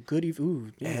relevant. Ooh, good.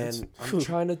 Ooh, yeah, and I'm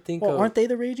trying to think of... Aren't they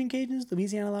the Raging Cajuns?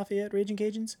 Louisiana Lafayette Raging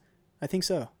Cajuns? I think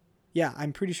so. Yeah,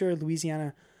 I'm pretty sure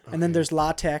Louisiana... And then there's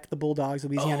La Tech, the Bulldogs,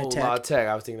 Louisiana Tech. La Tech.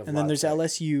 I was thinking of and then there's Tech.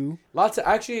 LSU. La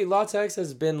Tech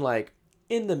has been like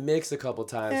in the mix a couple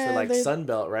times for like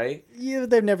Sunbelt, right? Yeah,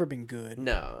 they've never been good.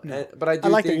 No. No. But I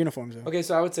like their uniforms though. Okay,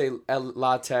 so I would say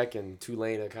La Tech and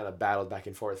Tulane have kind of battled back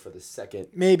and forth for the second.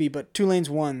 Maybe, but Tulane's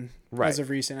won as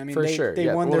of recent. I mean,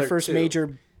 they won their first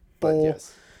major bowl.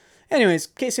 Yes. Anyways,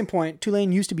 case in point,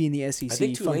 Tulane used to be in the SEC. I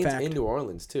think Tulane's fun fact. in New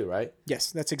Orleans too, right?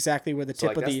 Yes, that's exactly where the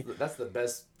tip of the... That's the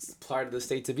best part of the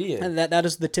state to be in. And that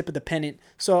is the tip of the pennant.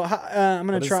 So I'm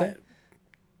going to try... It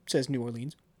says New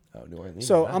Orleans. Oh, New Orleans.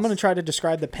 So nice. I'm going to try to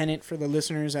describe the pennant for the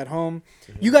listeners at home.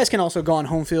 Mm-hmm. You guys can also go on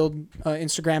Home Field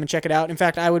Instagram and check it out. In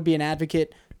fact, I would be an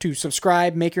advocate to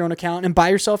subscribe, make your own account, and buy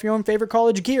yourself your own favorite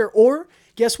college gear. Or,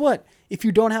 guess what? If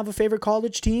you don't have a favorite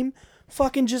college team...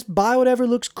 fucking just buy whatever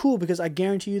looks cool because I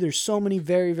guarantee you there's so many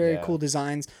very, very cool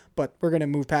designs, but we're going to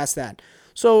move past that.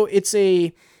 So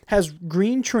has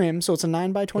green trim, so it's a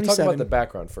 9x27. We'll talk about the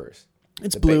background first.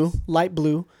 It's blue, base. Light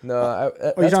blue. No,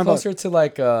 that's closer to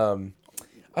like, I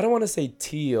don't want to say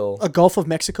teal. A Gulf of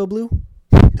Mexico blue?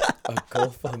 A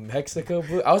Gulf of Mexico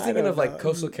blue? I was thinking of like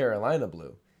Coastal Carolina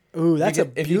blue. Ooh, that's a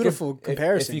beautiful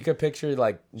comparison. If you could picture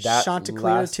like that.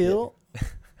 Chanticleer teal.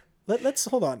 Let's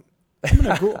hold on.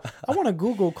 I want to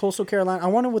Google Coastal Carolina. I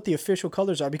wonder what the official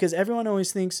colors are because everyone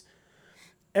always thinks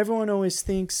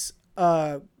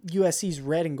USC's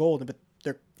red and gold, but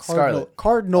they're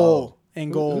cardinal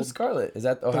and gold. Who's Scarlet? Is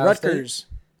that Ohio the Rutgers? State?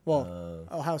 Well,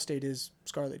 Ohio State is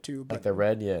Scarlet too. But like the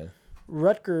red, yeah.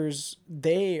 Rutgers,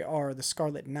 they are the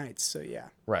Scarlet Knights. So yeah.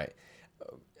 Right.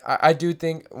 I do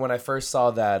think when I first saw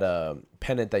that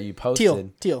pennant that you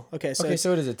posted, teal. Okay, so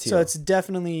it is a teal. So it's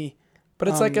definitely. But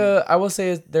it's like I will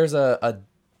say there's a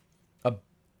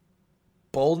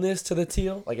boldness to the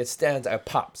teal. Like it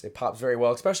pops very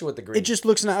well, especially with the green. It just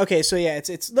looks nice. Okay, so yeah,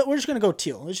 it's we're just gonna go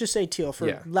teal. Let's just say teal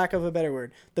for lack of a better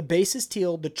word. The base is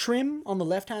teal. The trim on the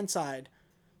left hand side,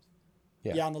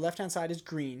 Yeah, on the left-hand side is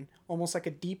green, almost like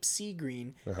a deep sea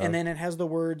green. And then it has the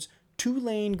words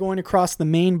Tulane going across the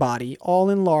main body, all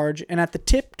in large. And at the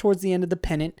tip, towards the end of the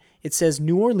pennant, it says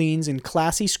New Orleans in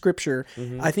classy scripture.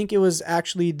 I think it was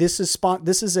actually, this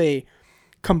is a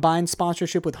combined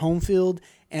sponsorship with Homefield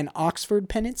and Oxford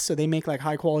pennants. So they make like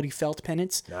high-quality felt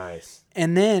pennants. Nice.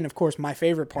 And then, of course, my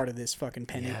favorite part of this fucking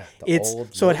pennant. Yeah,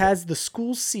 it has the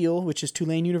school seal, which is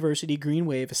Tulane University Green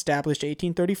Wave, established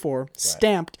 1834,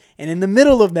 stamped, and in the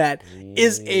middle of that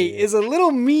is a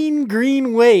little mean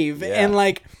green wave, and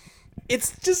like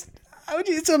it's just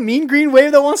it's a mean green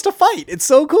wave that wants to fight. It's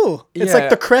so cool. It's like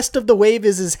the crest of the wave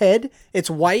is his head. It's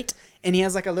white. And he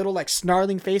has like a little like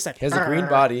snarling face. Like, he has a green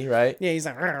body, right? Yeah, he's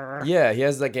like. Yeah, he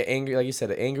has like an angry, like you said,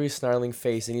 an angry snarling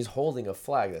face, and he's holding a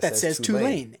flag that says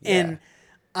Tulane. Yeah.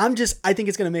 And I think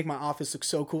it's gonna make my office look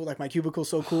so cool, like my cubicle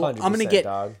so cool. I'm gonna get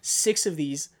 6 of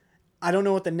these. I don't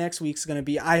know what the next week's gonna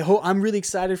be. I'm really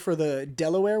excited for the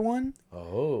Delaware one.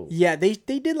 Oh. Yeah, they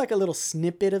did like a little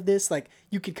snippet of this. Like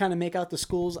you could kind of make out the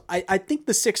schools. I think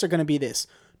the 6 are gonna be this: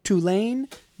 Tulane,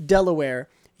 Delaware,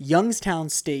 Youngstown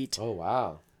State. Oh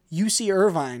wow. UC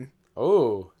Irvine,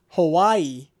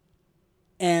 Hawaii,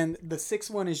 and the 6th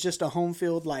one is just a home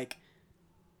field like.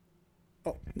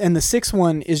 Oh, and the 6th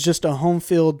one is just a home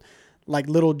field like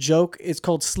little joke. It's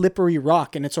called Slippery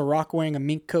Rock, and it's a rock wearing a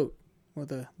mink coat with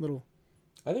a little.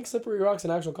 I think Slippery Rock's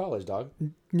an actual college, dog.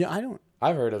 No, I don't.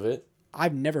 I've heard of it.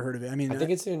 I've never heard of it. I mean, I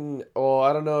think it's in. Oh,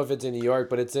 I don't know if it's in New York,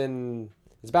 but it's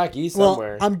back east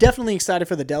somewhere. I'm definitely excited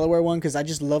for the Delaware one because I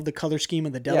just love the color scheme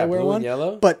of the Delaware blue one. And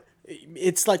yellow. But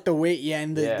it's like the way,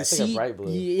 and the sea, bright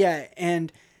blue. Yeah,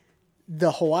 and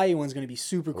the Hawaii one's gonna be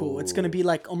super cool. Ooh. It's gonna be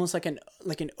like almost like an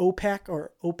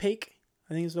opaque.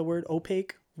 I think is the word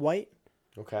opaque white.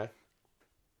 Okay.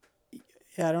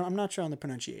 Yeah, I'm not sure on the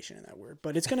pronunciation of that word,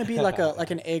 but it's gonna be like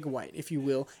an egg white, if you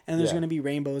will, and there's gonna be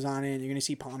rainbows on it, and you're gonna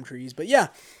see palm trees. But yeah,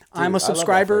 dude, I'm a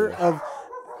subscriber of.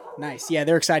 Nice, yeah,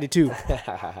 they're excited too.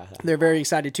 They're very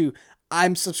excited too.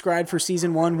 I'm subscribed for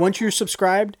season 1. Once you're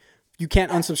subscribed, you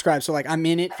can't unsubscribe. So like I'm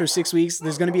in it for 6 weeks.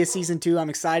 There's going to be a season 2. I'm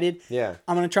excited. Yeah.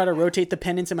 I'm going to try to rotate the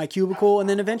pennants in my cubicle. And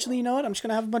then eventually, you know what? I'm just going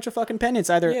to have a bunch of fucking pennants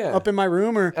either up in my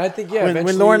room or I think,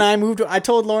 when Lauren and I moved, I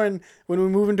told Lauren when we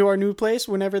move into our new place,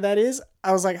 whenever that is,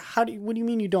 I was like, what do you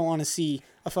mean you don't want to see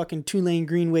a fucking Tulane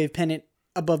Green Wave pennant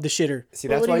above the shitter? See,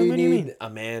 that's why you need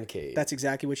a man cave. That's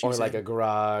exactly what you said. Or like a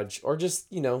garage or just,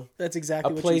 that's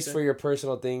exactly a place for your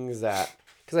personal things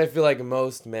because I feel like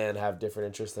most men have different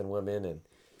interests than women and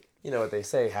you know what they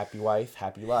say, happy wife,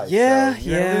 happy life. Yeah, so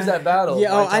you don't lose that battle.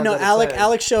 Yeah, I know.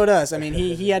 Alex showed us. I mean,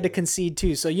 he had to concede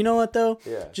too. So you know what though?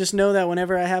 Yeah. Just know that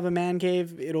whenever I have a man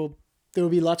cave, there will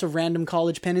be lots of random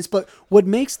college pennants. But what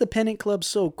makes the pennant club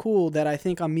so cool that I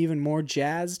think I'm even more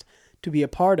jazzed to be a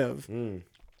part of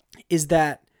is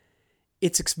that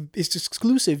it's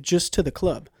exclusive just to the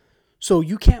club. So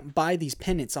you can't buy these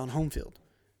pennants on Homefield.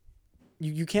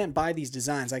 You can't buy these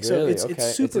designs. Like really? So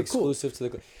it's super it's exclusive to the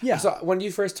club. Yeah. So when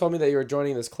you first told me that you were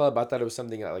joining this club, I thought it was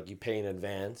something that like you pay in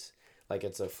advance. Like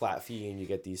it's a flat fee and you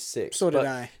get these 6. So did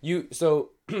I.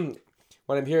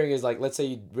 What I'm hearing is like, let's say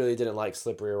you really didn't like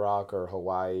Slippery Rock or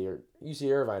Hawaii or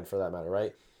UC Irvine for that matter,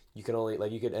 right? You can only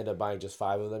you could end up buying just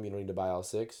 5 of them. You don't need to buy all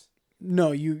 6.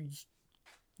 No, you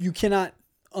cannot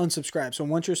unsubscribe. So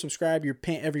once you're subscribed, you're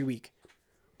paying every week.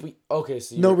 Okay,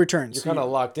 so no returns. You're kind of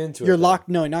locked into it. You're locked.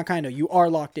 No, not kind of. You are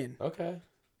locked in. Okay,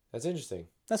 that's interesting.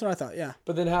 That's what I thought. Yeah.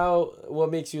 But then what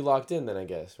makes you locked in then? I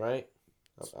guess right.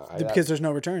 Because there's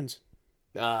no returns.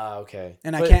 Okay.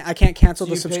 And I can't cancel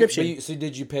the subscription. So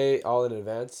did you pay all in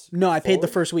advance? No, I paid the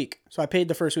first week. So I paid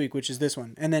the first week, which is this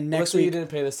one, and then next week you didn't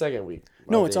pay the second week.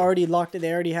 No, it's already locked.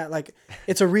 They already had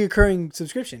it's a reoccurring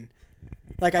subscription.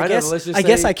 Like I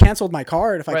guess I canceled my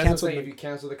card. If you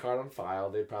cancel the card on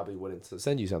file, they probably wouldn't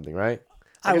send you something, right?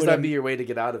 I guess that'd be your way to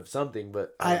get out of something,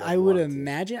 but I would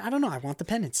imagine. I don't know. I want the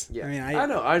pennants. Yeah, I mean, I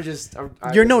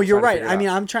know. You're right. I mean,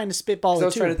 I'm trying to spitball it too. I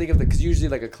was trying to think of because usually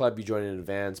like a club you join in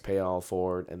advance, pay all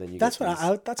forward, and then you. That's what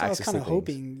I was kind of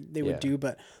hoping they would do,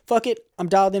 but fuck it. I'm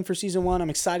dialed in for season 1.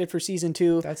 I'm excited for season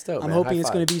 2. That's dope. I'm hoping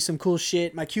it's gonna be some cool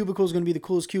shit. My cubicle is gonna be the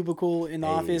coolest cubicle in the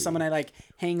office. I'm gonna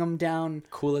hang them down.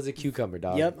 Cool as a cucumber,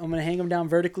 dog. Yep, I'm gonna hang them down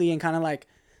vertically and kind of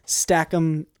stack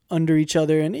them under each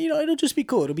other, and it'll just be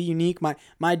cool. It'll be unique. My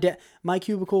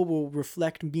cubicle will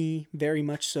reflect me very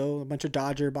much so. A bunch of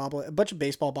a bunch of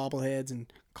baseball bobbleheads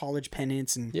and college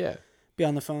pennants, and be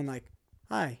on the phone like,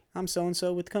 "Hi, I'm so and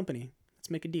so with the company. Let's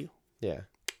make a deal." Yeah.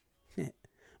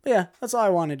 But yeah, that's all I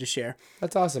wanted to share.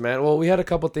 That's awesome, man. Well, we had a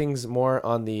couple things more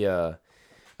on the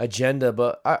agenda,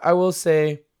 but I will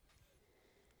say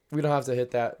we don't have to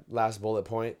hit that last bullet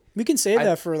point. We can save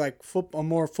that for like a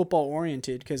more football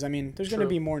oriented, because I mean, there's going to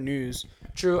be more news.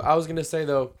 True. I was going to say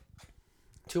though,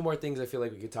 two more things I feel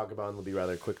like we could talk about, and they'll be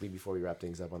rather quickly before we wrap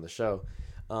things up on the show.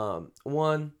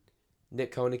 One,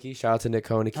 Nick Koenicky. Shout out to Nick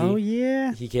Koenicky. Oh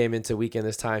yeah. He came into weekend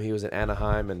this time. He was in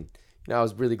Anaheim, and I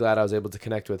was really glad I was able to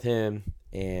connect with him.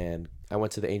 And I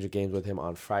went to the Angel games with him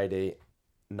on Friday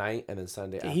night and then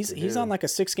Sunday afternoon. He's on like a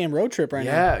 6-game road trip right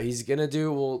now. Yeah, he's gonna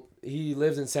do. Well, he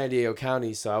lives in San Diego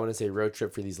County, so I wouldn't say road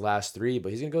trip for these last 3,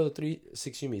 but he's gonna go to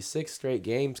 6 straight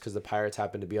games because the Pirates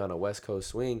happen to be on a West Coast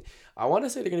swing. I want to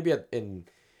say they're gonna be at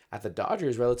the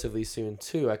Dodgers relatively soon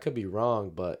too. I could be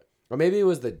wrong, or maybe it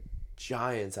was the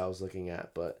Giants I was looking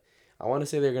at, but I want to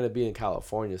say they're gonna be in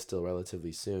California still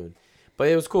relatively soon. But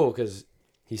it was cool because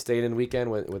he stayed in weekend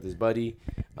with his buddy.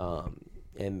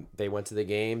 And they went to the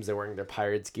games. They're wearing their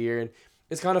Pirates gear. And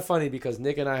it's kind of funny because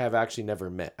Nick and I have actually never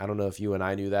met. I don't know if you and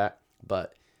I knew that,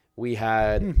 but we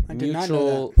had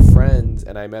mutual friends,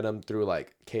 and I met him through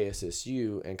like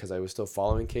KSSU, and because I was still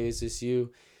following KSSU,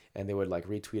 and they would like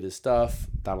retweet his stuff.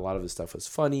 Thought a lot of his stuff was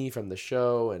funny from the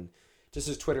show and just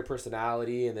his Twitter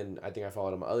personality. And then I think I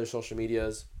followed him on other social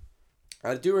medias.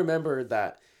 I do remember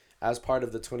that as part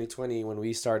of the 2020, when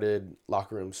we started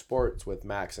Locker Room Sports with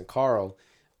Max and Carl,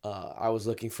 I was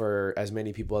looking for as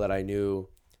many people that I knew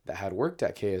that had worked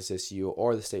at KSSU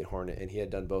or the State Hornet, and he had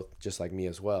done both just like me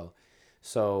as well.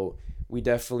 So we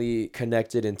definitely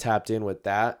connected and tapped in with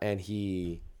that, and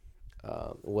he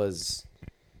was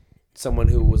someone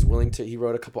who was willing to. He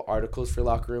wrote a couple articles for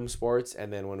Locker Room Sports,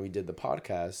 and then when we did the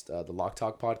podcast, the Lock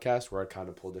Talk podcast, where I kind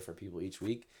of pulled different people each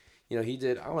week, he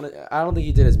did. I don't think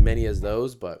he did as many as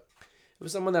those, but it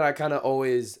was someone that I kind of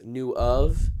always knew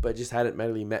of, but just hadn't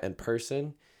really met in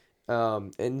person.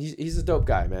 And he's a dope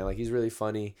guy, man. Like, he's really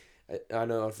funny. I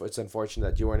know it's unfortunate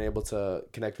that you weren't able to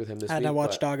connect with him this week. I had to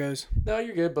watch Doggos. No,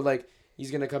 you're good. But, like,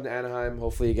 he's going to come to Anaheim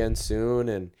hopefully again soon.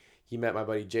 And he met my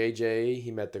buddy JJ.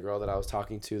 He met the girl that I was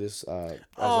talking to this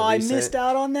I missed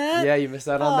out on that? Yeah, you missed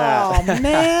out on that. Oh,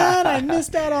 man. I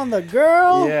missed out on the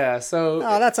girl. Yeah, so...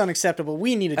 Oh, that's unacceptable.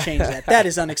 We need to change that. That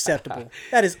is unacceptable.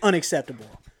 That is unacceptable.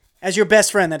 As your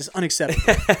best friend, that is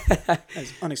unacceptable. That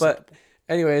is unacceptable.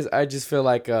 But anyways, I just feel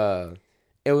like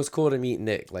it was cool to meet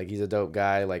Nick. Like, he's a dope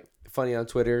guy. Like, funny on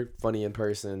Twitter, funny in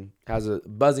person, has a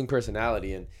buzzing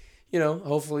personality. And,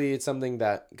 hopefully it's something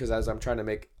that, because as I'm trying to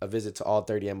make a visit to all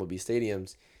 30 MLB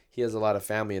stadiums, he has a lot of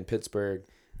family in Pittsburgh.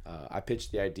 I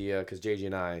pitched the idea because JJ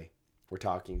and I were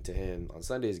talking to him on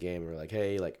Sunday's game. And we're like,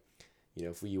 hey, like,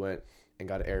 if we went and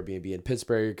got an Airbnb in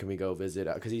Pittsburgh, can we go visit?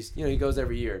 Because he's, he goes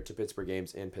every year to Pittsburgh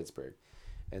games in Pittsburgh.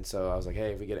 And so I was like,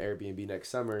 hey, if we get an Airbnb next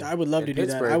summer, I would love to do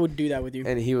that. I would do that with you.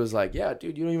 And he was like, yeah,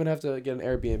 dude, you don't even have to get an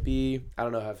Airbnb. I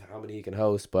don't know how many he can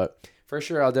host, but for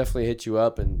sure, I'll definitely hit you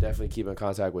up and definitely keep in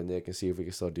contact with Nick and see if we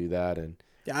can still do that. And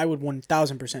yeah, I would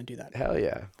 1,000% do that. Hell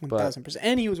yeah. 1,000%.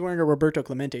 And he was wearing a Roberto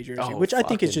Clemente jersey, which I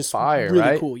think is just fire, really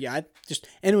right? cool. Yeah,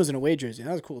 and it was an away jersey.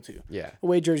 That was cool too. Yeah.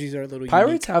 Away jerseys are a little Pirates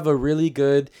unique. have a really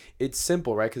good, it's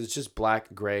simple, right? Because it's just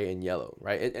black, gray, and yellow,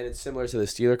 right? And it's similar to the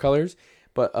Steeler colors,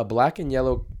 but a black and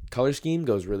yellow color scheme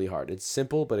goes really hard. It's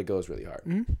simple, but it goes really hard.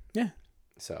 Mm-hmm. Yeah.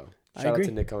 So shout out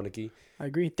to Nick Koenicky. I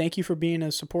agree. Thank you for being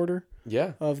a supporter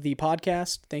of the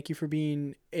podcast. Thank you for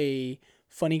being a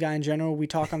funny guy in general. We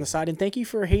talk on the side. And thank you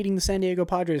for hating the San Diego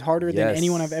Padres harder than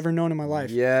anyone I've ever known in my life.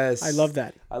 Yes. I love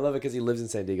that. I love it because he lives in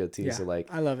San Diego too. Yeah, so like,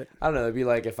 I love it. I don't know. It'd be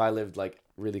like if I lived like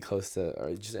really close to,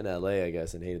 or just in LA, I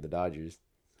guess, and hated the Dodgers.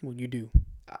 Well, you do.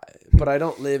 But I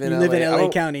don't live in LA. You live in LA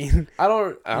County. I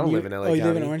don't live in LA County. Oh, you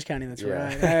live in Orange County. That's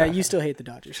right. You still hate the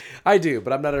Dodgers. I do,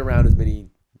 but I'm not around as many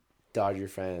Dodger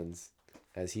fans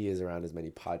as he is around as many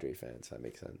Padre fans. If that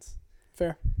makes sense.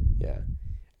 Fair. Yeah.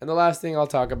 And the last thing I'll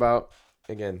talk about,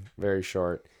 again, very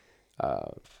short.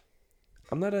 I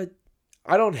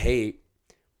don't hate,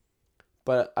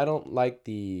 but I don't like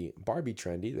the Barbie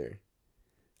trend either.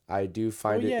 I do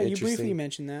find it interesting. You briefly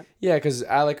mentioned that. Yeah, because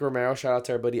Alec Romero, shout out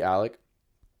to our buddy Alec.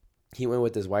 He went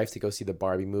with his wife to go see the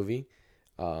Barbie movie.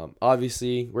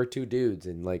 Obviously, we're two dudes,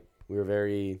 and like we were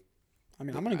very. I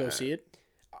mean, I'm gonna go see it.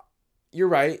 You're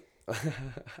right.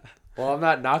 Well, I'm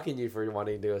not knocking you for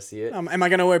wanting to go see it. Am I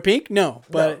gonna wear pink? No,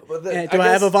 but do I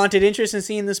have a vaunted interest in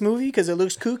seeing this movie because it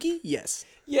looks kooky? Yes.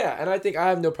 Yeah, and I think I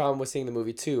have no problem with seeing the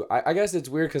movie too. I guess it's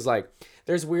weird because like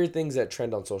there's weird things that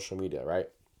trend on social media, right?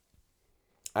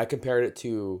 I compared it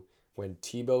to when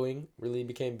Tebowing really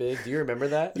became big. Do you remember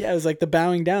that? Yeah, it was like the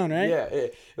bowing down, right? Yeah,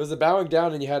 it was the bowing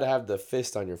down, and you had to have the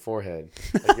fist on your forehead,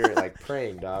 like you're like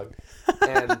praying, dog.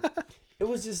 And it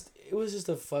was just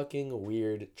a fucking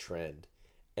weird trend,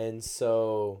 and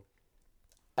so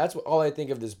that's all I think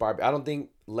of this Barbie. I don't think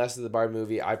less of the Barbie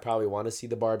movie. I probably want to see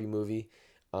the Barbie movie.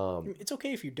 It's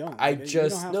okay if you don't. I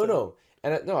just no.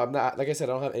 And no, I'm not, like I said,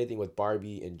 I don't have anything with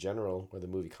Barbie in general or the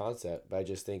movie concept, but I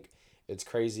just think it's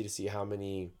crazy to see how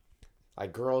many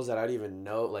like girls that I don't even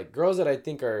know, like girls that I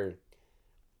think are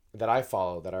that I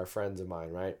follow that are friends of mine,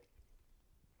 right?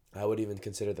 I would even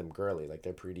consider them girly. Like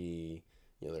they're pretty,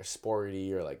 they're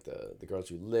sporty, or like the girls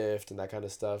who lift and that kind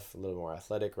of stuff, a little more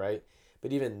athletic, right?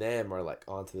 But even them are like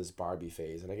onto this Barbie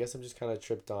phase. And I guess I'm just kind of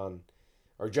tripped on,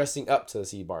 or dressing up to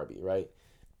see Barbie, right?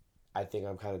 I think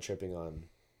I'm kind of tripping on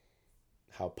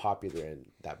how popular and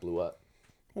that blew up.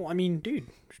 Well, I mean, dude,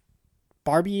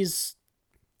 Barbie is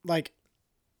the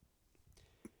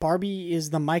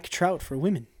Mike Trout for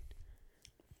women.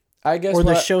 I guess. Or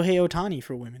the Shohei Ohtani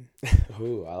for women.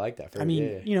 Ooh, I like that. I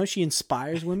mean, she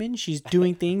inspires women. She's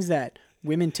doing things that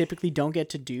women typically don't get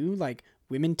to do. Like,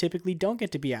 women typically don't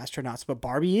get to be astronauts, but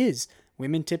Barbie is.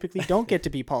 Women typically don't get to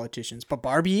be politicians, but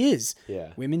Barbie is.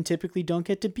 Yeah. Women typically don't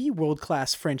get to be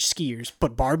world-class French skiers,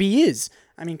 but Barbie is.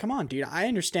 I mean, come on, dude. I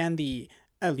understand the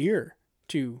allure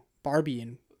to Barbie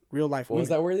in real life. What was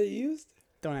that word that you used?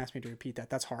 Don't ask me to repeat that.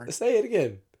 That's hard. Say it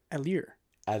again. Allure.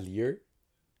 Allure?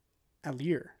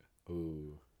 Allure.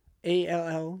 Ooh.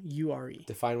 Allure.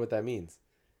 Define what that means.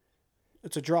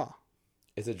 It's a draw.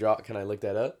 It's a draw. Can I look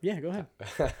that up? Yeah, go ahead.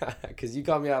 Because you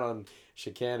called me out on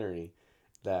chicanery.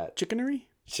 Chickenery?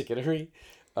 Chickenery?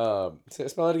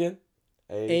 Spell it again.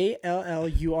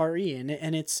 Allure.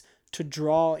 And it's to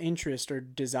draw interest or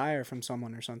desire from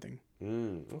someone or something.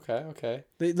 Okay.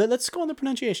 Let's go on the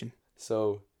pronunciation.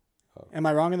 So. Am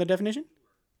I wrong in the definition?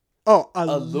 Oh,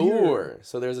 allure.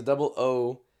 So there's a double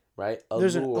O, right? Allure.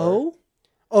 There's an O?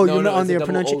 Oh, no, you're not on the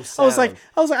pronunciation. I was like,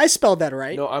 I spelled that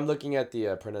right. No, I'm looking at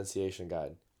the pronunciation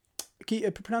guide. Can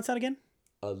you pronounce that again?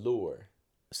 Allure.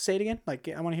 Say it again. Like,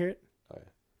 I want to hear it. Oh, yeah.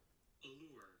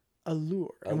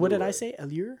 Allure. And what did I say?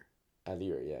 Allure?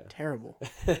 Allure, yeah. Terrible.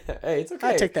 Hey, it's okay.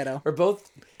 I'll take that out. We're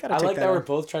both. I like that we're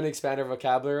both trying to expand our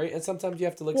vocabulary, and sometimes you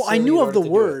have to look. Well, I knew of the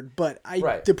word, but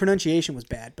the pronunciation was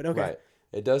bad. But okay. Right.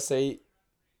 It does say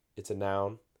it's a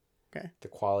noun. Okay. The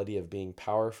quality of being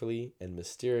powerfully and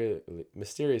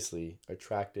mysteriously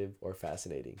attractive or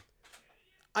fascinating.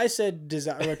 I said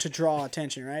desire to draw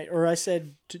attention, right? Or I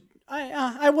said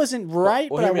I wasn't right,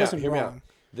 but I wasn't wrong.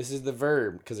 This is the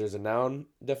verb, because there's a noun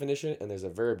definition and there's a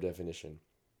verb definition.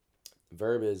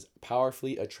 Verb is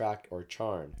powerfully attract or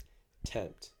charm,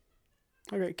 tempt.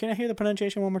 Okay, can I hear the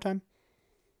pronunciation one more time?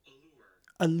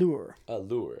 Allure.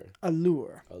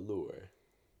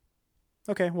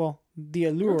 Okay, well, the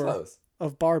allure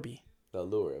of Barbie. The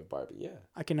allure of Barbie, yeah.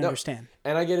 I can understand.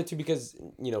 And I get it too, because,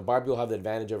 Barbie will have the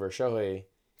advantage over Shohei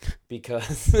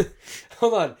because,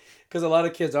 hold on, because a lot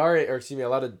of kids a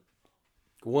lot of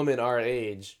women our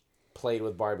age played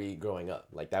with Barbie growing up.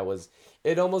 Like,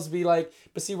 it'd almost be like,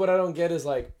 but see, what I don't get is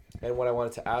like, and what I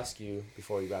wanted to ask you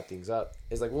before we wrap things up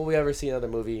is like, will we ever see another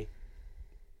movie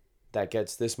that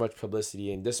gets this much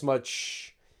publicity and this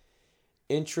much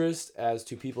interest as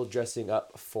to people dressing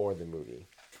up for the movie?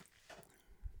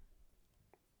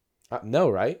 No,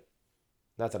 right?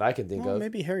 Not that I can think of.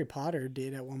 Maybe Harry Potter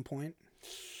did at one point.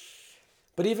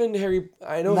 But even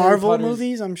I know Marvel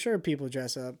movies, I'm sure people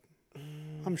dress up.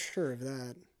 I'm sure of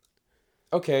that.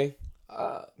 Okay.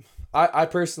 I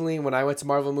personally, when I went to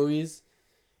Marvel movies,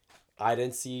 I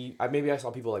didn't see. Maybe I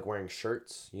saw people like wearing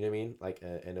shirts. You know what I mean? Like,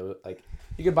 like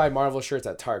you could buy Marvel shirts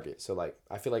at Target. So like,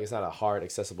 I feel like it's not a hard,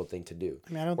 accessible thing to do.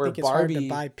 I mean, I don't think it's hard to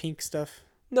buy pink stuff.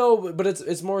 No, but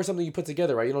it's more something you put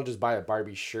together, right? You don't just buy a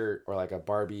Barbie shirt or like a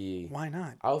Barbie. Why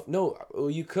not? No,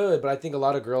 you could, but I think a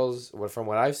lot of girls, from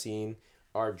what I've seen,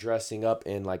 are dressing up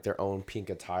in like their own pink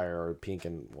attire or pink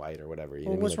and white or whatever. You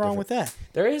know what's wrong with that?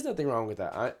 There is nothing wrong with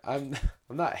that. I'm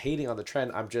not hating on the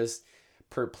trend. I'm just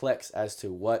perplexed as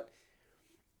to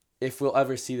if we'll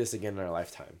ever see this again in our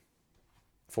lifetime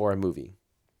for a movie.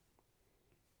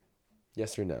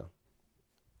 Yes or no?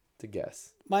 To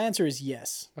guess. My answer is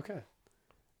yes. Okay.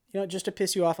 Just to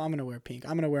piss you off, I'm going to wear pink.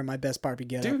 I'm going to wear my best Barbie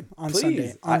getup on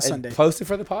Sunday. Post it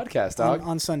for the podcast, dog.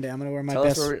 On Sunday, I'm going to wear my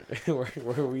best. Tell us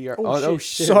where we are. Oh,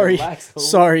 shit.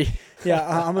 Sorry.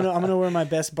 Yeah, I'm gonna wear my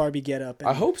best Barbie getup.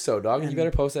 I hope so, dog. You better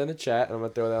post that in the chat, and I'm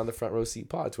gonna throw that on the Front Row Seat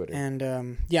Pod Twitter. And I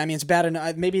mean, it's bad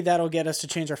enough. Maybe that'll get us to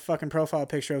change our fucking profile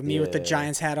picture of me with the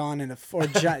Giants hat on and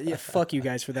fuck you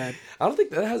guys for that. I don't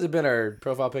think that hasn't been our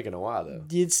profile pic in a while though.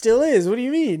 It still is. What do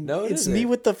you mean? No, it's me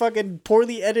with the fucking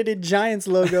poorly edited Giants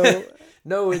logo.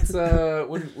 No, it's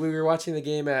when we were watching the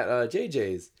game at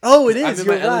JJ's. Oh, it is.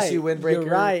 You're right. LSU windbreaker.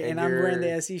 You're right, and I'm wearing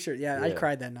the SC shirt. Yeah, I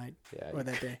cried that night or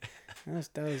that day.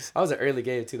 That was an early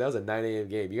game too. That was a 9 a.m.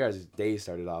 game. You guys' day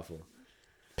started awful.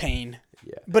 Pain.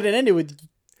 Yeah. But it ended with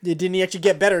It didn't actually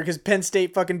get better because Penn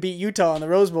State fucking beat Utah in the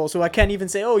Rose Bowl. So I can't even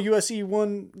say, oh, USC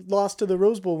lost to the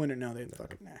Rose Bowl winner. No, they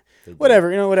fucking whatever.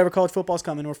 You know, whatever. College football's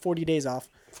coming. We're 40 days off.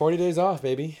 40 days off,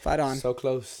 baby. Fight on. So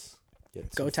close.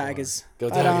 Go Tigers. Go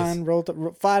Fight Tigers.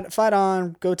 on. Fight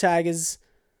on. Go Tigers.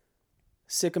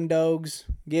 Sick 'em dogs.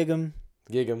 Gig 'em.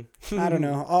 Gig 'em. I don't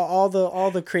know. All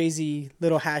the crazy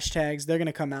little hashtags. They're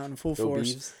gonna come out in full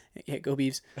force. Beavs. Yeah, go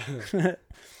Beavs.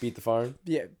 Beat the farm.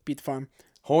 Yeah, beat the farm.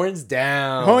 Horns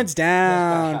down. Horns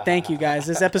down. Thank you guys.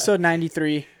 This is episode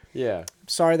 93. Yeah.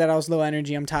 Sorry that I was low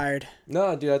energy. I'm tired.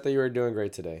 No, dude, I thought you were doing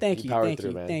great today. Thank you. Powered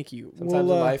through, man. Thank you. Sometimes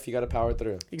in life, you got to power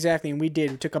through. Exactly, and we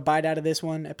did. We took a bite out of this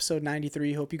one, episode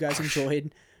 93. Hope you guys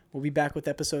enjoyed. We'll be back with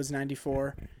episodes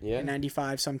 94 and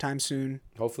 95 sometime soon.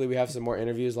 Hopefully we have some more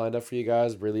interviews lined up for you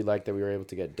guys. Really like that we were able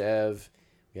to get Dev.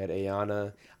 We had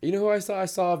Ayana. You know who I saw? I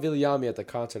saw Viliami at the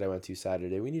concert I went to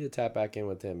Saturday. We need to tap back in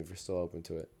with him if you're still open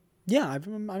to it. Yeah, I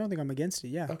don't think I'm against it.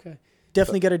 Yeah. Okay.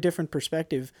 Definitely get a different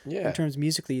perspective in terms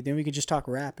musically. Then we could just talk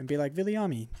rap and be like,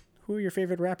 Viliami, who are your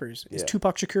favorite rappers? Is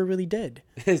Tupac Shakur really dead?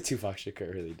 Is Tupac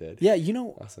Shakur really dead? Yeah, you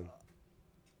know. Awesome.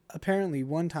 Apparently,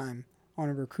 one time on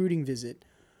a recruiting visit,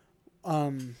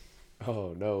 oh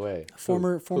no way!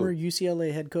 Former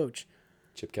UCLA head coach,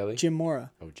 Chip Kelly, Jim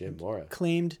Mora. Oh, Jim Mora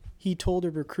claimed he told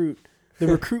a recruit. The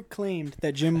recruit claimed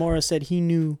that Jim Mora said he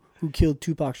knew who killed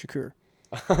Tupac Shakur.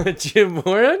 Jim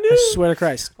Mora knew? I swear to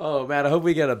Christ. Oh man, I hope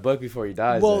we get a book before he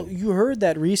dies. Well, you heard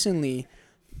that recently,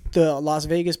 the Las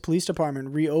Vegas Police Department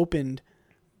reopened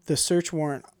the search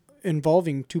warrant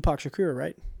involving Tupac Shakur,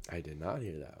 right? I did not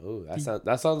hear that. Oh,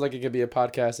 that sounds like it could be a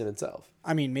podcast in itself.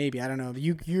 I mean, maybe. I don't know.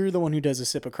 You're the one who does a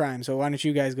sip of crime, so why don't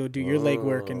you guys go do your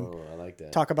legwork and I like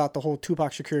that. Talk about the whole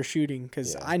Tupac Shakur shooting,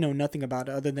 because I know nothing about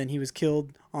it other than he was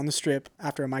killed on the strip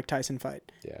after a Mike Tyson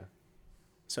fight. Yeah.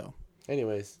 So.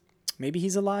 Anyways. Maybe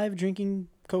he's alive drinking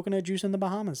coconut juice in the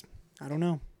Bahamas. I don't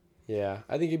know. Yeah,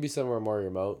 I think it'd be somewhere more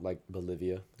remote, like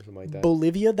Bolivia or something like that.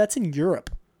 Bolivia? That's in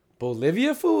Europe.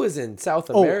 Bolivia, fool, is in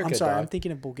South America. I'm sorry. Dog. I'm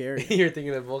thinking of Bulgaria. You're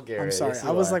thinking of Bulgaria. I'm sorry. I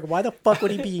was like, why the fuck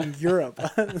would he be in Europe?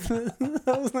 I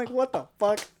was like, what the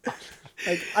fuck?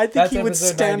 Like, I think he would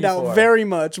stand 94. Out very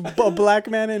much. A black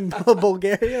man in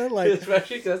Bulgaria, like,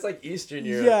 especially because that's like Eastern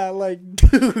Europe. Yeah, like,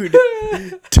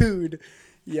 dude.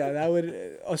 Yeah, that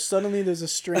would suddenly there's a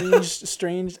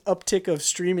strange uptick of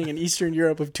streaming in Eastern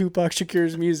Europe of Tupac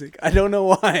Shakur's music. I don't know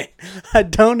why.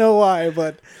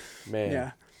 But man,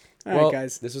 yeah. All right,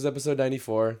 guys. This was episode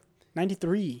 94.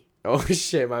 93. Oh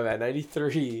shit, my bad.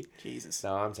 93. Jesus.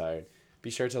 No, I'm tired. Be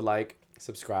sure to like,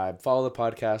 subscribe, follow the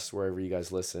podcast wherever you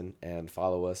guys listen, and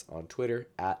follow us on Twitter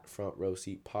at Front Row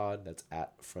Seat Pod. That's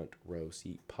at Front Row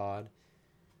Seat Pod.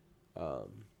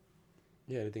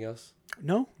 Yeah. Anything else?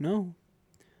 No.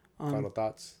 Final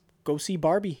thoughts? Go see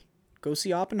Barbie. Go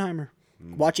see Oppenheimer.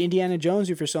 Watch Indiana Jones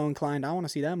if you're so inclined. I want to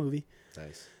see that movie.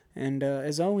 Nice. And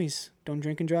as always, don't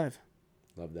drink and drive.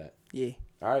 Love that. Yeah.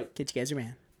 All right. Catch you guys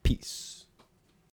around. Peace.